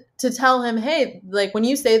able to tell him, hey, like when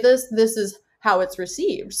you say this, this is how it's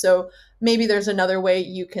received. So maybe there's another way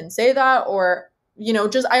you can say that, or,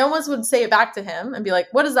 I almost would say it back to him and be like,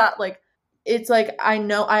 what is that? Like, it's like, I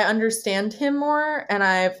know I understand him more, and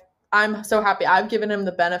I'm so happy I've given him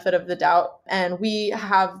the benefit of the doubt. And we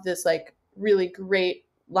have this like really great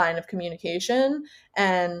line of communication.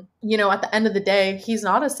 And, at the end of the day, he's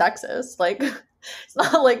not a sexist. Like, it's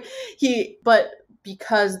not like but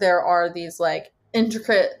because there are these like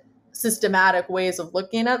intricate, systematic ways of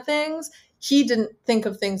looking at things, he didn't think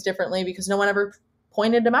of things differently because no one ever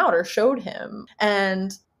pointed him out or showed him.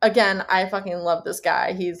 And again, I fucking love this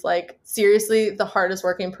guy. He's like seriously the hardest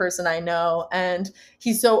working person I know. And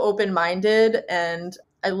he's so open-minded, and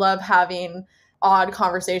I love having odd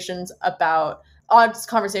conversations about odd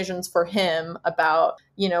conversations for him about,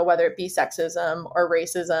 whether it be sexism or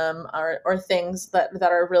racism or things that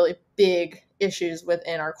are really big issues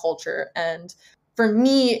within our culture. And for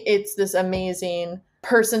me, it's this amazing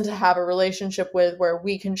person to have a relationship with where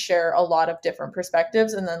we can share a lot of different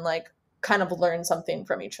perspectives and then like kind of learn something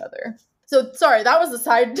from each other. So sorry, that was the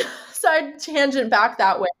side tangent back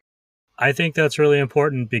that way. I think that's really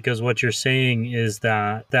important because what you're saying is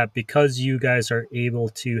that because you guys are able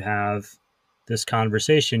to have this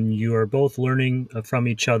conversation, you are both learning from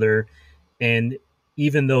each other. And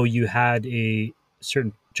even though you had a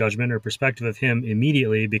certain judgment or perspective of him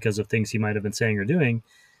immediately because of things he might have been saying or doing,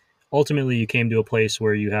 ultimately you came to a place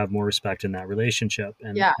where you have more respect in that relationship.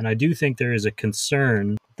 And I do think there is a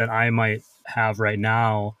concern that I might have right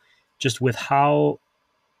now just with how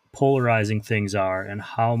polarizing things are and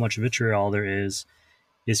how much vitriol there is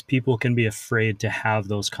people can be afraid to have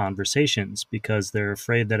those conversations because they're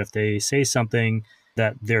afraid that if they say something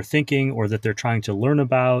that they're thinking or that they're trying to learn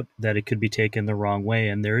about, that it could be taken the wrong way.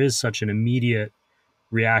 And there is such an immediate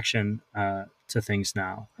reaction to things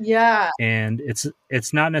now. Yeah. And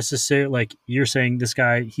it's not necessarily like you're saying this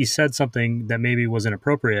guy, he said something that maybe was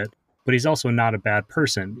inappropriate, but he's also not a bad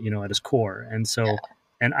person, at his core. And so,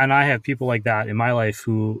 and I have people like that in my life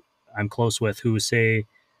who I'm close with who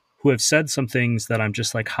have said some things that I'm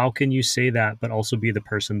just like, how can you say that, but also be the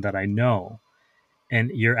person that I know?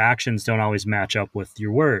 And your actions don't always match up with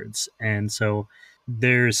your words. And so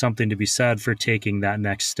there's something to be said for taking that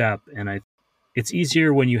next step. And it's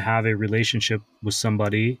easier when you have a relationship with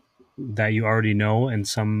somebody that you already know and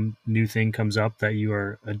some new thing comes up that you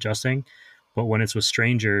are adjusting. But when it's with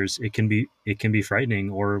strangers, it can be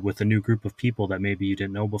frightening, or with a new group of people that maybe you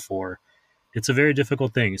didn't know before. It's a very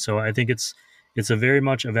difficult thing. So I think it's a very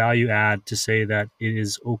much a value add to say that it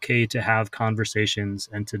is okay to have conversations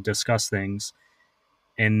and to discuss things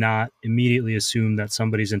and not immediately assume that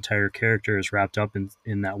somebody's entire character is wrapped up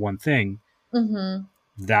in that one thing. Mm-hmm.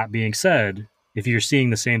 That being said, if you're seeing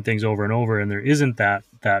the same things over and over and there isn't that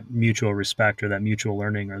mutual respect or that mutual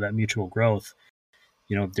learning or that mutual growth,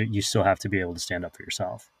 you still have to be able to stand up for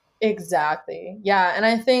yourself. Exactly. Yeah. And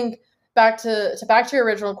I think back to your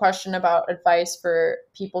original question about advice for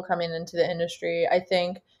people coming into the industry, I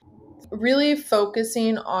think really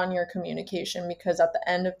focusing on your communication, because at the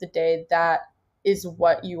end of the day, that is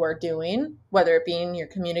what you are doing, whether it being you're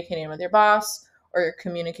communicating with your boss or you're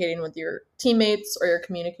communicating with your teammates or you're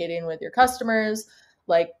communicating with your customers.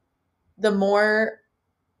 Like, the more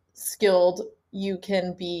skilled you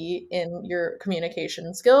can be in your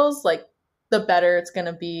communication skills, like the better it's going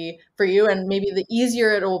to be for you. And maybe the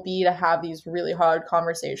easier it will be to have these really hard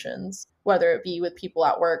conversations, whether it be with people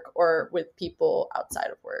at work or with people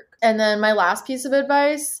outside of work. And then my last piece of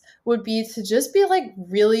advice would be to just be like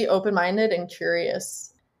really open-minded and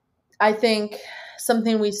curious. I think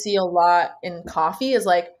something we see a lot in coffee is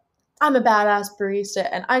like, I'm a badass barista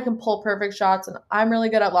and I can pull perfect shots and I'm really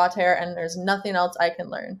good at latte art and there's nothing else I can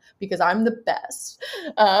learn because I'm the best.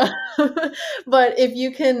 But if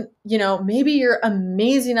you can, maybe you're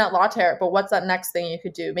amazing at latte art, but what's that next thing you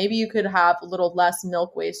could do? Maybe you could have a little less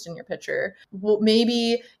milk waste in your pitcher. Well,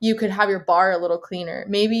 maybe you could have your bar a little cleaner.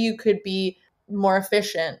 Maybe you could be more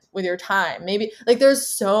efficient with your time. Maybe like there's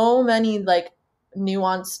so many like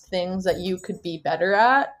nuanced things that you could be better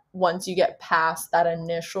at once you get past that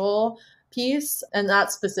initial piece. And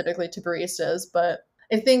that's specifically to baristas. But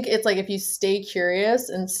I think it's like if you stay curious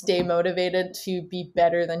and stay motivated to be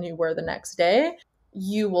better than you were the next day,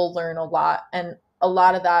 you will learn a lot. And a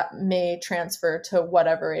lot of that may transfer to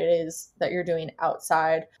whatever it is that you're doing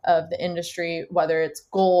outside of the industry, whether it's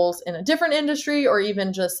goals in a different industry or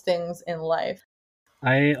even just things in life.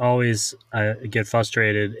 I always get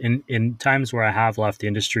frustrated in times where I have left the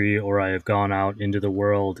industry or I have gone out into the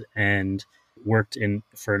world and worked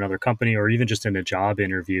for another company or even just in a job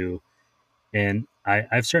interview. And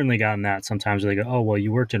I've certainly gotten that sometimes where they go, oh, well,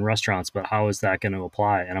 you worked in restaurants, but how is that going to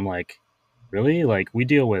apply? And I'm like, really? Like, we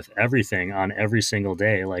deal with everything on every single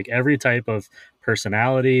day, like every type of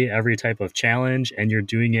personality, every type of challenge, and you're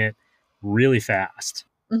doing it really fast.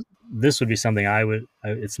 This would be something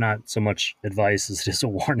it's not so much advice as it is a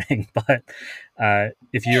warning, but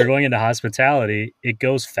if you're going into hospitality, it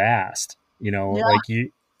goes fast,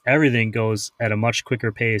 like everything goes at a much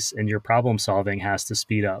quicker pace and your problem solving has to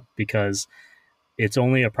speed up because it's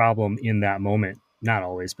only a problem in that moment. Not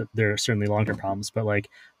always, but there are certainly long-term problems. But like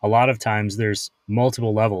a lot of times there's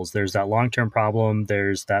multiple levels. There's that long-term problem.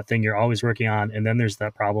 There's that thing you're always working on. And then there's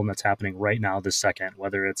that problem that's happening right now, this second,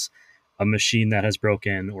 whether it's a machine that has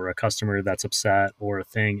broken or a customer that's upset or a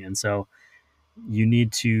thing. And so you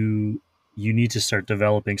need to start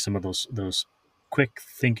developing some of those quick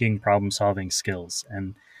thinking, problem solving skills.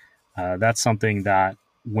 And that's something that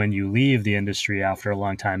when you leave the industry after a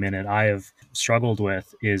long time in it, I have struggled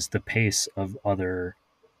with, is the pace of other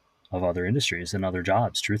industries and other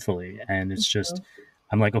jobs, truthfully. And it's just,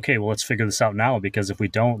 I'm like, okay, well, let's figure this out now, because if we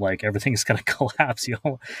don't, like, everything's going to collapse.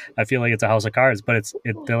 I feel like it's a house of cards, but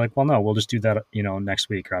they're like, well, no, we'll just do that, next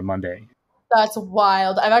week or on Monday. That's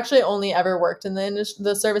wild. I've actually only ever worked in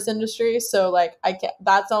the service industry, so like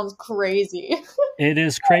that sounds crazy. It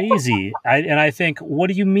is crazy. I think, what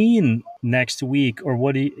do you mean next week, or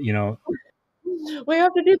what do you? We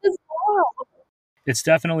have to do this now. It's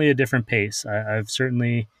definitely a different pace. I've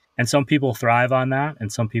certainly, and some people thrive on that,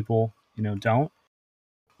 and some people, don't.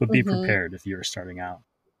 But be prepared if you're starting out.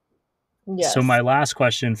 Yes. So my last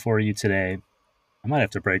question for you today. I might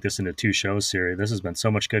have to break this into 2 shows, Siri. This has been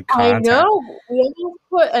so much good content. I know. We almost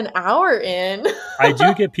put an hour in. I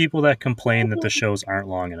do get people that complain that the shows aren't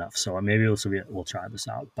long enough. So maybe we'll try this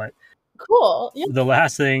out. But cool. Yeah. The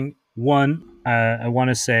last thing, one, I want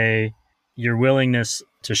to say your willingness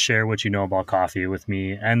to share what you know about coffee with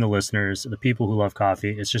me and the listeners, the people who love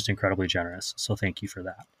coffee, it's just incredibly generous. So thank you for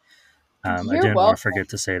that. I didn't want to forget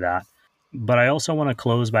to say that. But I also want to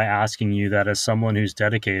close by asking you that, as someone who's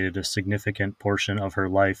dedicated a significant portion of her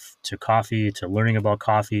life to coffee, to learning about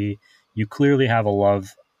coffee, you clearly have a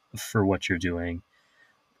love for what you're doing.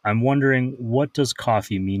 I'm wondering, what does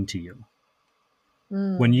coffee mean to you?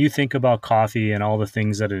 When you think about coffee and all the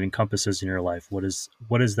things that it encompasses in your life, what is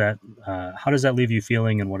that? How does that leave you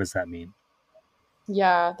feeling, and what does that mean?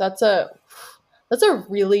 Yeah, that's a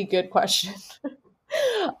really good question.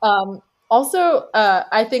 Also,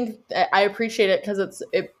 I think I appreciate it because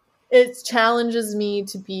it challenges me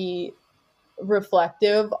to be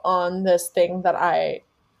reflective on this thing that I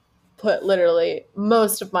put literally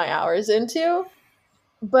most of my hours into.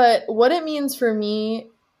 But what it means for me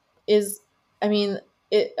is,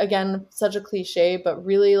 it, again, such a cliche, but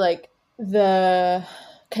really like the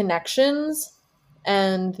connections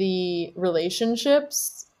and the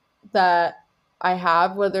relationships that I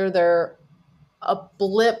have, whether they're a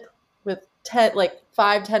blip with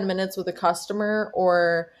 5-10 minutes with a customer,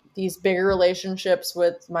 or these bigger relationships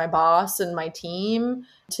with my boss and my team,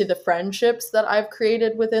 to the friendships that I've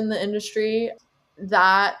created within the industry.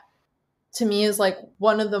 That to me is like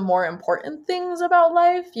one of the more important things about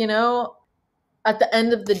life. At the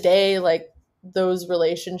end of the day, like, those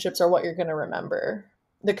relationships are what you're going to remember.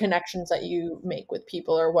 The connections that you make with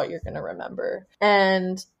people are what you're going to remember.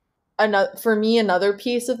 And for me, another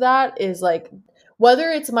piece of that is like, whether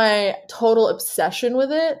it's my total obsession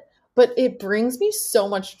with it, but it brings me so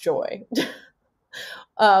much joy.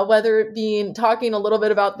 Whether it being talking a little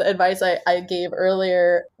bit about the advice I gave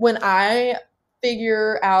earlier, when I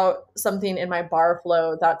figure out something in my bar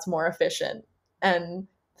flow that's more efficient and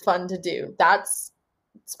fun to do, that's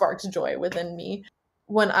sparks joy within me.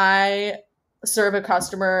 When I serve a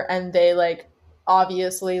customer and they like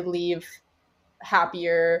obviously leave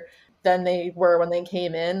happier than they were when they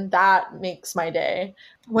came in, that makes my day.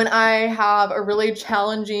 When I have a really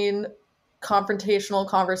challenging confrontational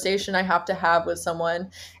conversation I have to have with someone,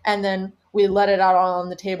 and then we let it out on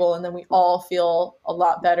the table, and then we all feel a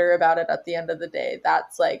lot better about it at the end of the day,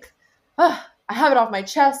 that's like, I have it off my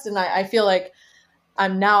chest, and I feel like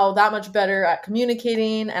I'm now that much better at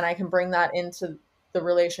communicating, and I can bring that into the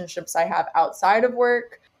relationships I have outside of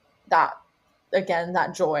work. That, again,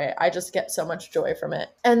 that joy, I just get so much joy from it.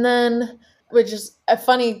 And then, which is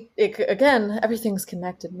again, everything's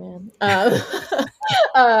connected, man.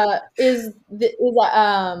 Is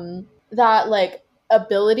that like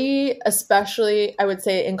ability, especially I would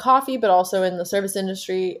say in coffee, but also in the service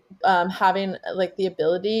industry, having like the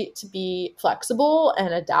ability to be flexible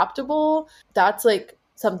and adaptable. That's like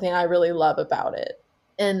something I really love about it.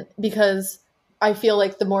 And because I feel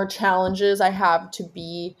like the more challenges I have to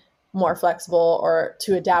be more flexible or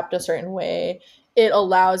to adapt a certain way, it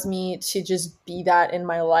allows me to just be that in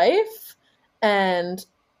my life. And,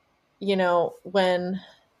 when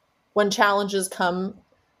challenges come,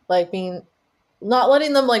 like not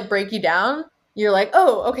letting them like break you down, you're like,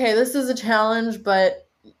 oh, okay, this is a challenge, but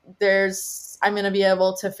I'm going to be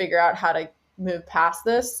able to figure out how to move past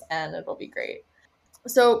this, and it'll be great.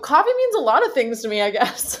 So coffee means a lot of things to me, I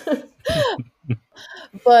guess.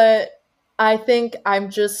 But I think I'm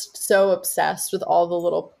just so obsessed with all the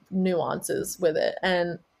little nuances with it.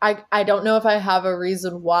 And I don't know if I have a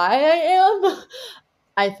reason why I am.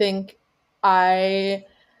 I think I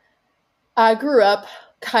grew up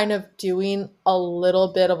kind of doing a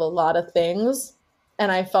little bit of a lot of things,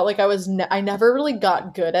 and I felt like I never really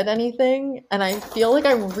got good at anything, and I feel like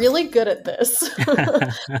I'm really good at this.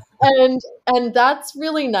 and that's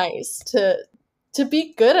really nice to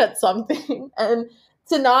be good at something and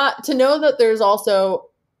to know that there's also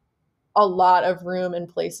a lot of room and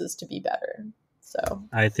places to be better. So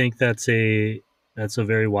I think that's a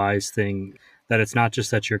very wise thing, that it's not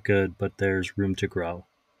just that you're good, but there's room to grow.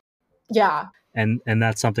 Yeah. And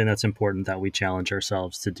that's something that's important, that we challenge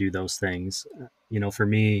ourselves to do those things. For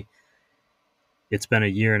me, it's been a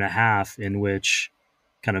year and a half in which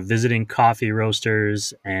kind of visiting coffee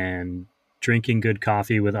roasters and drinking good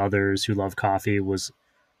coffee with others who love coffee was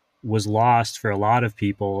lost for a lot of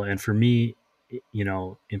people. And for me,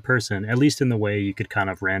 in person, at least in the way you could kind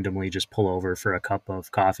of randomly just pull over for a cup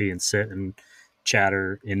of coffee and sit and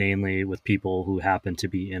chatter inanely with people who happen to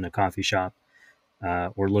be in a coffee shop,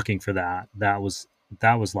 or looking for that was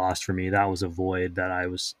lost for me. That was a void that I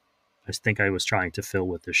think I was trying to fill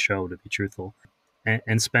with this show, to be truthful.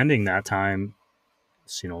 And spending that time,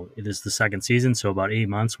 it is the second season, so about 8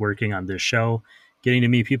 months working on this show, getting to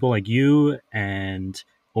meet people like you and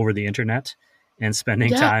over the internet, and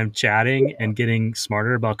spending time chatting and getting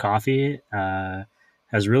smarter about coffee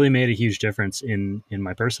has really made a huge difference in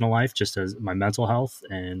my personal life, just as my mental health.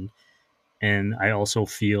 And I also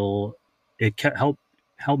feel it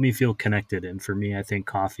helped me feel connected. And for me, I think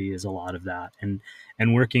coffee is a lot of that. And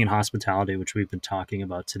working in hospitality, which we've been talking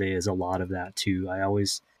about today, is a lot of that too. I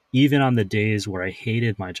always, even on the days where I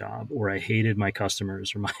hated my job or I hated my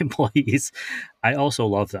customers or my employees, I also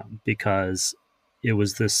love them, because it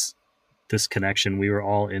was this connection. We were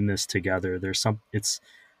all in this together. It's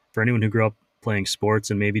for anyone who grew up playing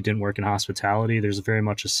sports and maybe didn't work in hospitality, there's very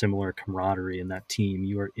much a similar camaraderie in that team.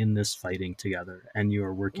 You are in this fighting together, and you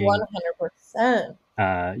are working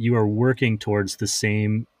 100%. You are working towards the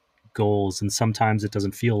same goals. And sometimes it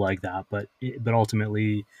doesn't feel like that, but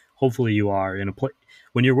ultimately, hopefully you are in a place,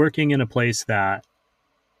 when you're working in a place that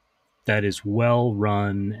is well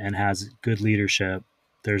run and has good leadership.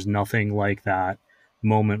 There's nothing like that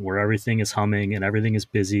moment where everything is humming and everything is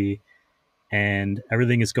busy and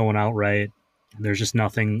everything is going out right. There's just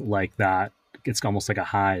nothing like that. It's almost like a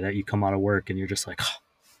high that you come out of work and you're just like, oh,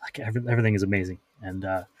 like everything is amazing. And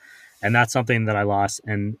that's something that I lost.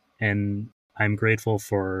 And I'm grateful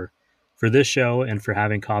for this show and for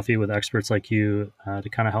having coffee with experts like you to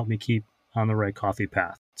kind of help me keep on the right coffee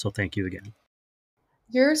path. So thank you again.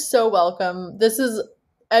 You're so welcome. This is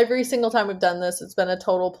every single time we've done this, it's been a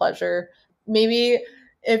total pleasure. Maybe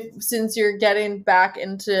since you're getting back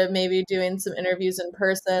into maybe doing some interviews in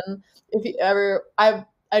person, if you ever,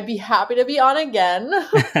 I'd be happy to be on again.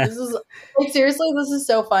 This is like, seriously, this is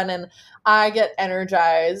so fun. And I get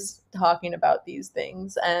energized talking about these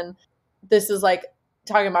things. And this is like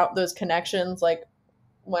talking about those connections. Like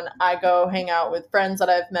when I go hang out with friends that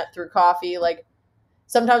I've met through coffee, like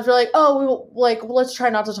sometimes we're like, oh, let's try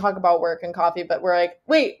not to talk about work and coffee. But we're like,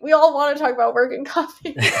 wait, we all want to talk about work and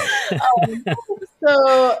coffee.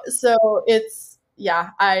 So it's, yeah,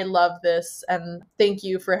 I love this. And thank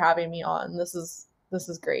you for having me on. This is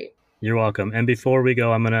great. You're welcome. And before we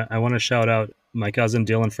go, I want to shout out my cousin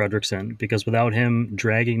Dylan Fredrickson, because without him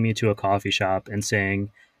dragging me to a coffee shop and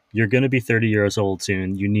saying, you're going to be 30 years old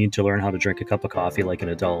soon, you need to learn how to drink a cup of coffee like an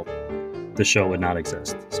adult, the show would not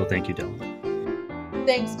exist. So thank you, Dylan.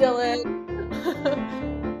 Thanks, Dylan.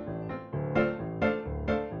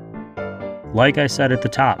 Like I said at the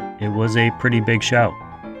top, it was a pretty big show.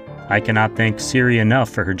 I cannot thank Siri enough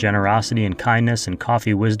for her generosity and kindness and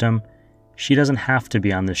coffee wisdom. She doesn't have to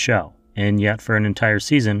be on this show, and yet for an entire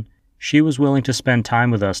season, she was willing to spend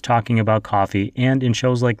time with us talking about coffee, and in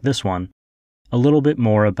shows like this one, a little bit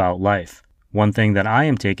more about life. One thing that I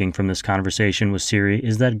am taking from this conversation with Siri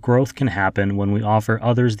is that growth can happen when we offer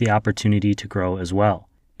others the opportunity to grow as well,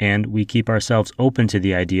 and we keep ourselves open to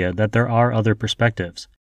the idea that there are other perspectives.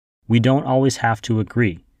 We don't always have to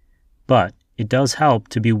agree, but it does help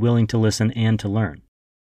to be willing to listen and to learn.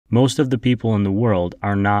 Most of the people in the world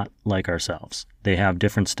are not like ourselves. They have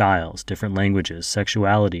different styles, different languages,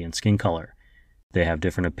 sexuality, and skin color. They have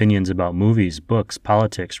different opinions about movies, books,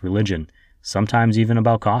 politics, religion, sometimes even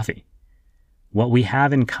about coffee. What we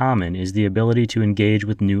have in common is the ability to engage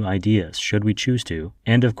with new ideas, should we choose to,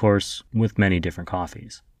 and of course, with many different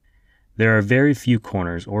coffees. There are very few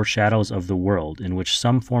corners or shadows of the world in which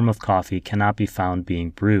some form of coffee cannot be found being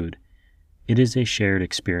brewed. It is a shared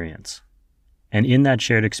experience. And in that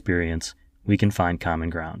shared experience, we can find common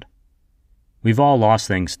ground. We've all lost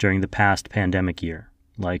things during the past pandemic year,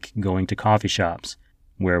 like going to coffee shops,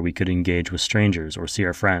 where we could engage with strangers or see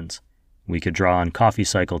our friends. We could draw on Coffee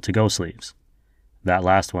Cycle to-go sleeves. That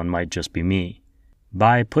last one might just be me.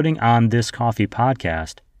 By putting on this coffee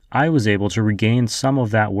podcast, I was able to regain some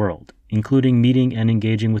of that world, including meeting and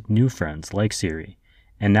engaging with new friends like Siri,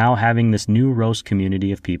 and now having this new roast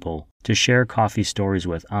community of people to share coffee stories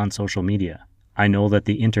with on social media. I know that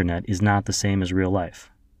the internet is not the same as real life.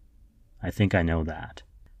 I think I know that.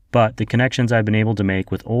 But the connections I've been able to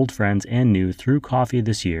make with old friends and new through coffee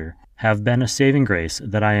this year have been a saving grace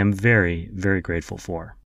that I am very, very grateful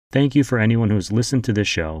for. Thank you for anyone who's listened to this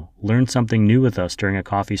show, learned something new with us during a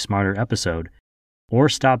Coffee Smarter episode, or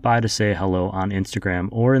stopped by to say hello on Instagram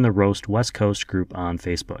or in the Roast West Coast group on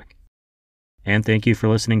Facebook. And thank you for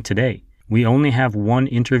listening today. We only have one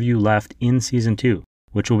interview left in Season 2,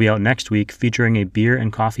 which will be out next week featuring a beer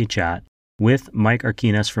and coffee chat with Mike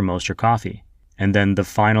Arquinas from Moster Coffee, and then the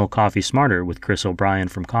final Coffee Smarter with Chris O'Brien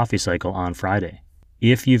from Coffee Cycle on Friday.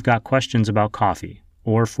 If you've got questions about coffee,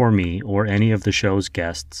 or for me, or any of the show's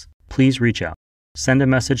guests, please reach out. Send a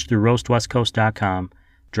message through roastwestcoast.com,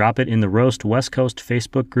 drop it in the Roast West Coast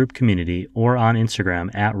Facebook group community, or on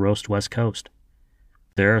Instagram at Roast West Coast.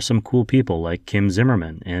 There are some cool people like Kim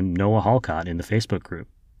Zimmerman and Noah Halcott in the Facebook group.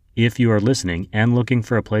 If you are listening and looking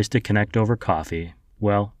for a place to connect over coffee,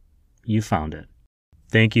 well, you found it.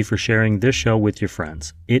 Thank you for sharing this show with your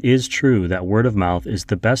friends. It is true that word of mouth is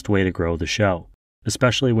the best way to grow the show,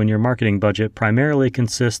 especially when your marketing budget primarily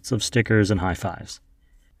consists of stickers and high fives.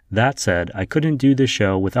 That said, I couldn't do this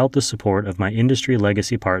show without the support of my industry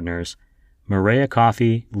legacy partners, Maria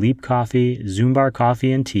Coffee, Leap Coffee, Zumbar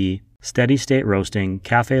Coffee and Tea, Steady State Roasting,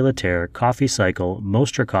 Cafe Laterre, Coffee Cycle,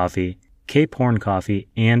 Moster Coffee, Cape Horn Coffee,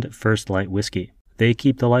 and First Light Whiskey. They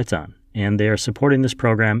keep the lights on, and they are supporting this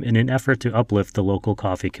program in an effort to uplift the local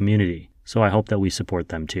coffee community, so I hope that we support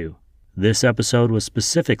them too. This episode was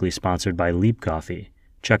specifically sponsored by Leap Coffee.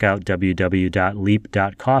 Check out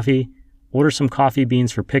www.leap.coffee, order some coffee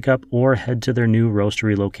beans for pickup, or head to their new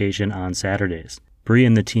roastery location on Saturdays. Bree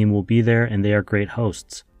and the team will be there, and they are great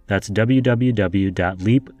hosts. That's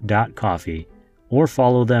www.leap.coffee, or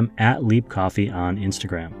follow them at Leap Coffee on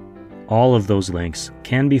Instagram. All of those links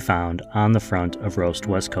can be found on the front of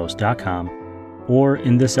roastwestcoast.com or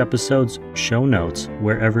in this episode's show notes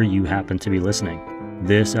wherever you happen to be listening.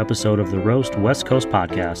 This episode of the Roast West Coast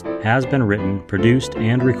podcast has been written, produced,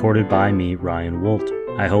 and recorded by me, Ryan Wolt.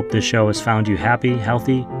 I hope this show has found you happy,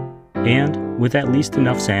 healthy, and with at least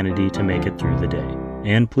enough sanity to make it through the day.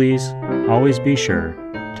 And please, always be sure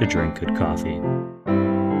to drink good coffee.